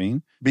and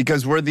driving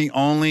because we're the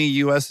only,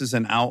 U.S. is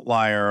an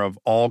outlier of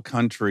all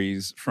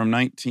countries. From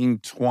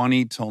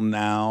 1920 till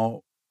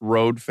now,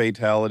 road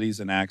fatalities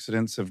and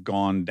accidents have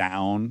gone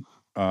down,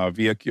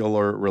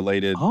 vehicular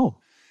related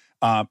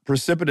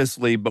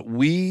precipitously. But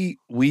we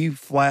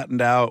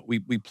flattened out, we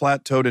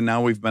plateaued, and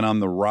now we've been on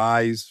the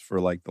rise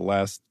for like the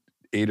last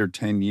 8 or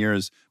 10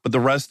 years, but the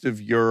rest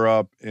of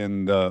Europe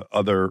and the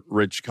other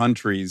rich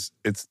countries,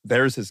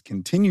 theirs has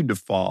continued to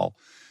fall.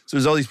 So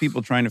there's all these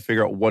people trying to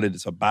figure out what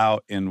it's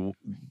about, and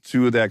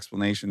two of the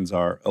explanations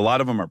are a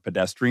lot of them are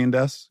pedestrian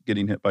deaths,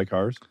 getting hit by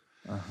cars.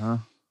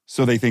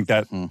 So they think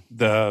that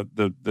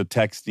the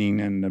texting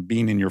and the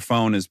being in your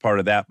phone is part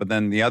of that. But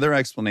then the other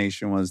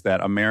explanation was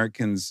that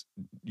Americans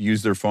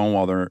use their phone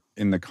while they're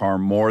in the car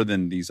more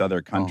than these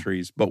other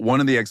countries. But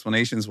one of the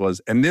explanations was,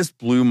 and this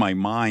blew my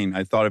mind,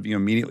 I thought of you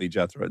immediately,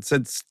 Jethro. It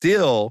said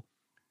still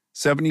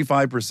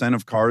 75%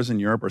 of cars in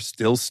Europe are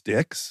still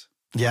sticks.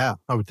 Yeah,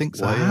 I would think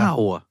so.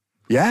 Wow.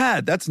 Yeah,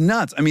 that's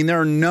nuts. I mean,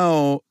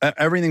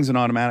 everything's an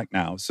automatic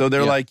now. So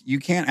they're like, you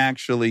can't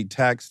actually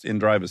text and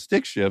drive a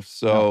stick shift.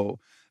 So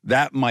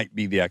that might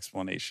be the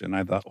explanation.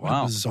 I thought,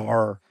 wow,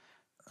 bizarre.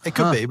 It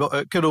could be, but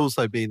it could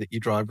also be that you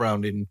drive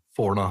around in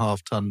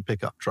 4.5-ton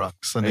pickup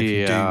trucks. And if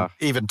you do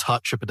even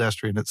touch a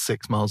pedestrian at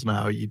 6 miles an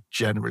hour, you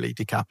generally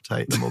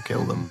decapitate them or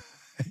kill them.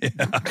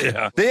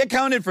 Yeah. They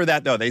accounted for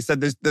that, though. They said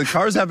the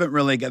cars haven't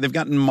really, they've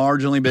gotten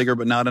marginally bigger,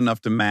 but not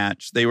enough to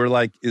match. They were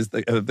like,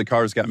 the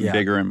cars gotten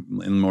bigger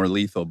and more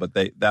lethal, but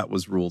that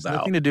was ruled out.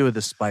 Nothing to do with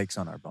the spikes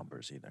on our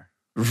bumpers either.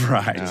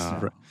 Right.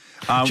 No.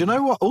 Right. Do you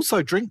know what?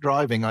 Also, drink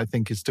driving, I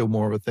think, is still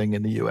more of a thing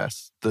in the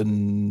US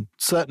than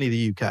certainly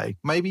the UK.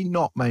 Maybe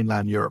not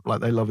mainland Europe.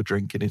 Like, they love a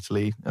drink in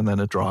Italy and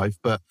then a drive.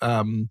 But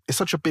it's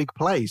such a big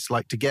place.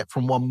 Like, to get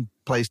from one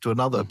place to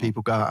another,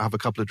 people go out, have a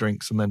couple of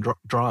drinks, and then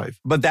drive.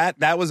 But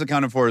that was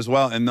accounted for as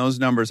well. And those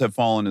numbers have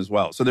fallen as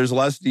well. So there's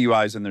less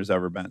DUIs than there's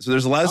ever been. So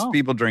there's less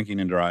people drinking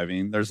and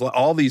driving. There's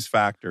all these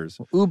factors.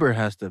 Well, Uber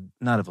has to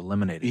not have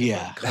eliminated it.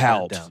 Yeah. But cut it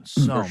Helped. down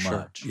so For sure.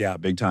 much. Yeah,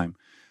 big time.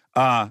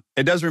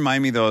 It does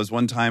remind me, though, is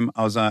one time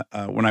I was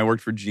when I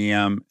worked for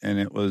GM, and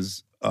it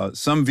was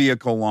some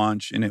vehicle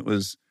launch, and it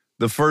was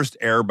the first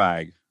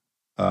airbag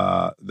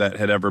that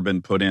had ever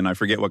been put in. I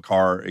forget what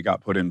car it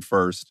got put in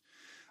first.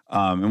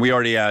 And we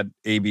already had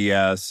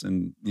ABS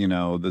and,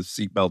 the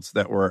seatbelts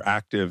that were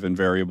active and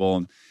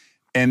variable.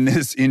 And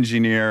this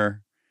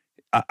engineer,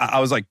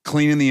 I was like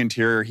cleaning the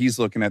interior. He's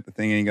looking at the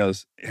thing and he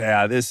goes,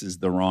 yeah, this is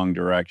the wrong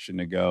direction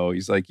to go.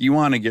 He's like, you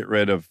want to get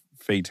rid of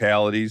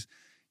fatalities?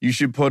 You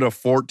should put a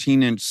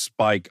 14-inch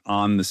spike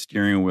on the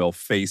steering wheel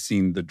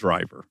facing the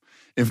driver.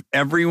 If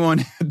everyone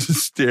had to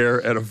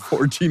stare at a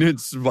 14-inch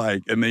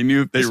spike and they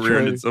knew if they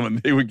rear-ended someone,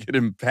 they would get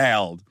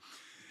impaled.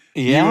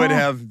 You would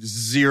have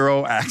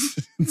 0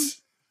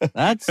 accidents.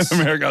 That's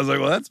America. I was like,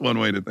 well, that's one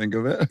way to think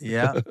of it.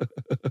 Yeah.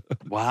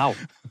 wow.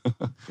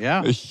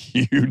 Yeah. A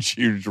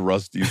huge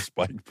rusty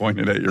spike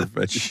pointed at your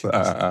face.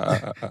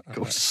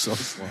 Goes so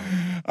slow.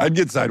 I'd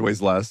get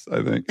sideways less,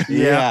 I think.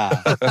 Yeah.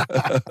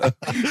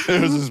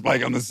 There was a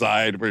spike on the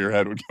side where your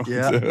head would go.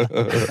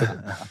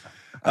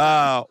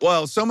 Yeah.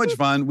 Well, so much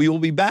fun. We will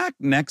be back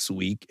next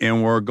week,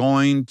 and we're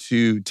going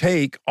to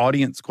take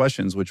audience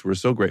questions, which we're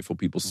so grateful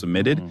people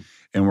submitted,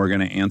 and we're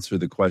going to answer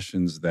the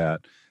questions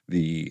that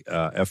the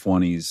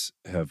F1ies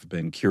have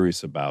been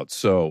curious about.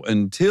 So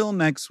until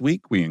next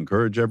week, we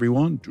encourage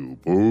everyone to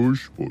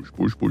push, push,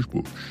 push, push,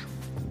 push.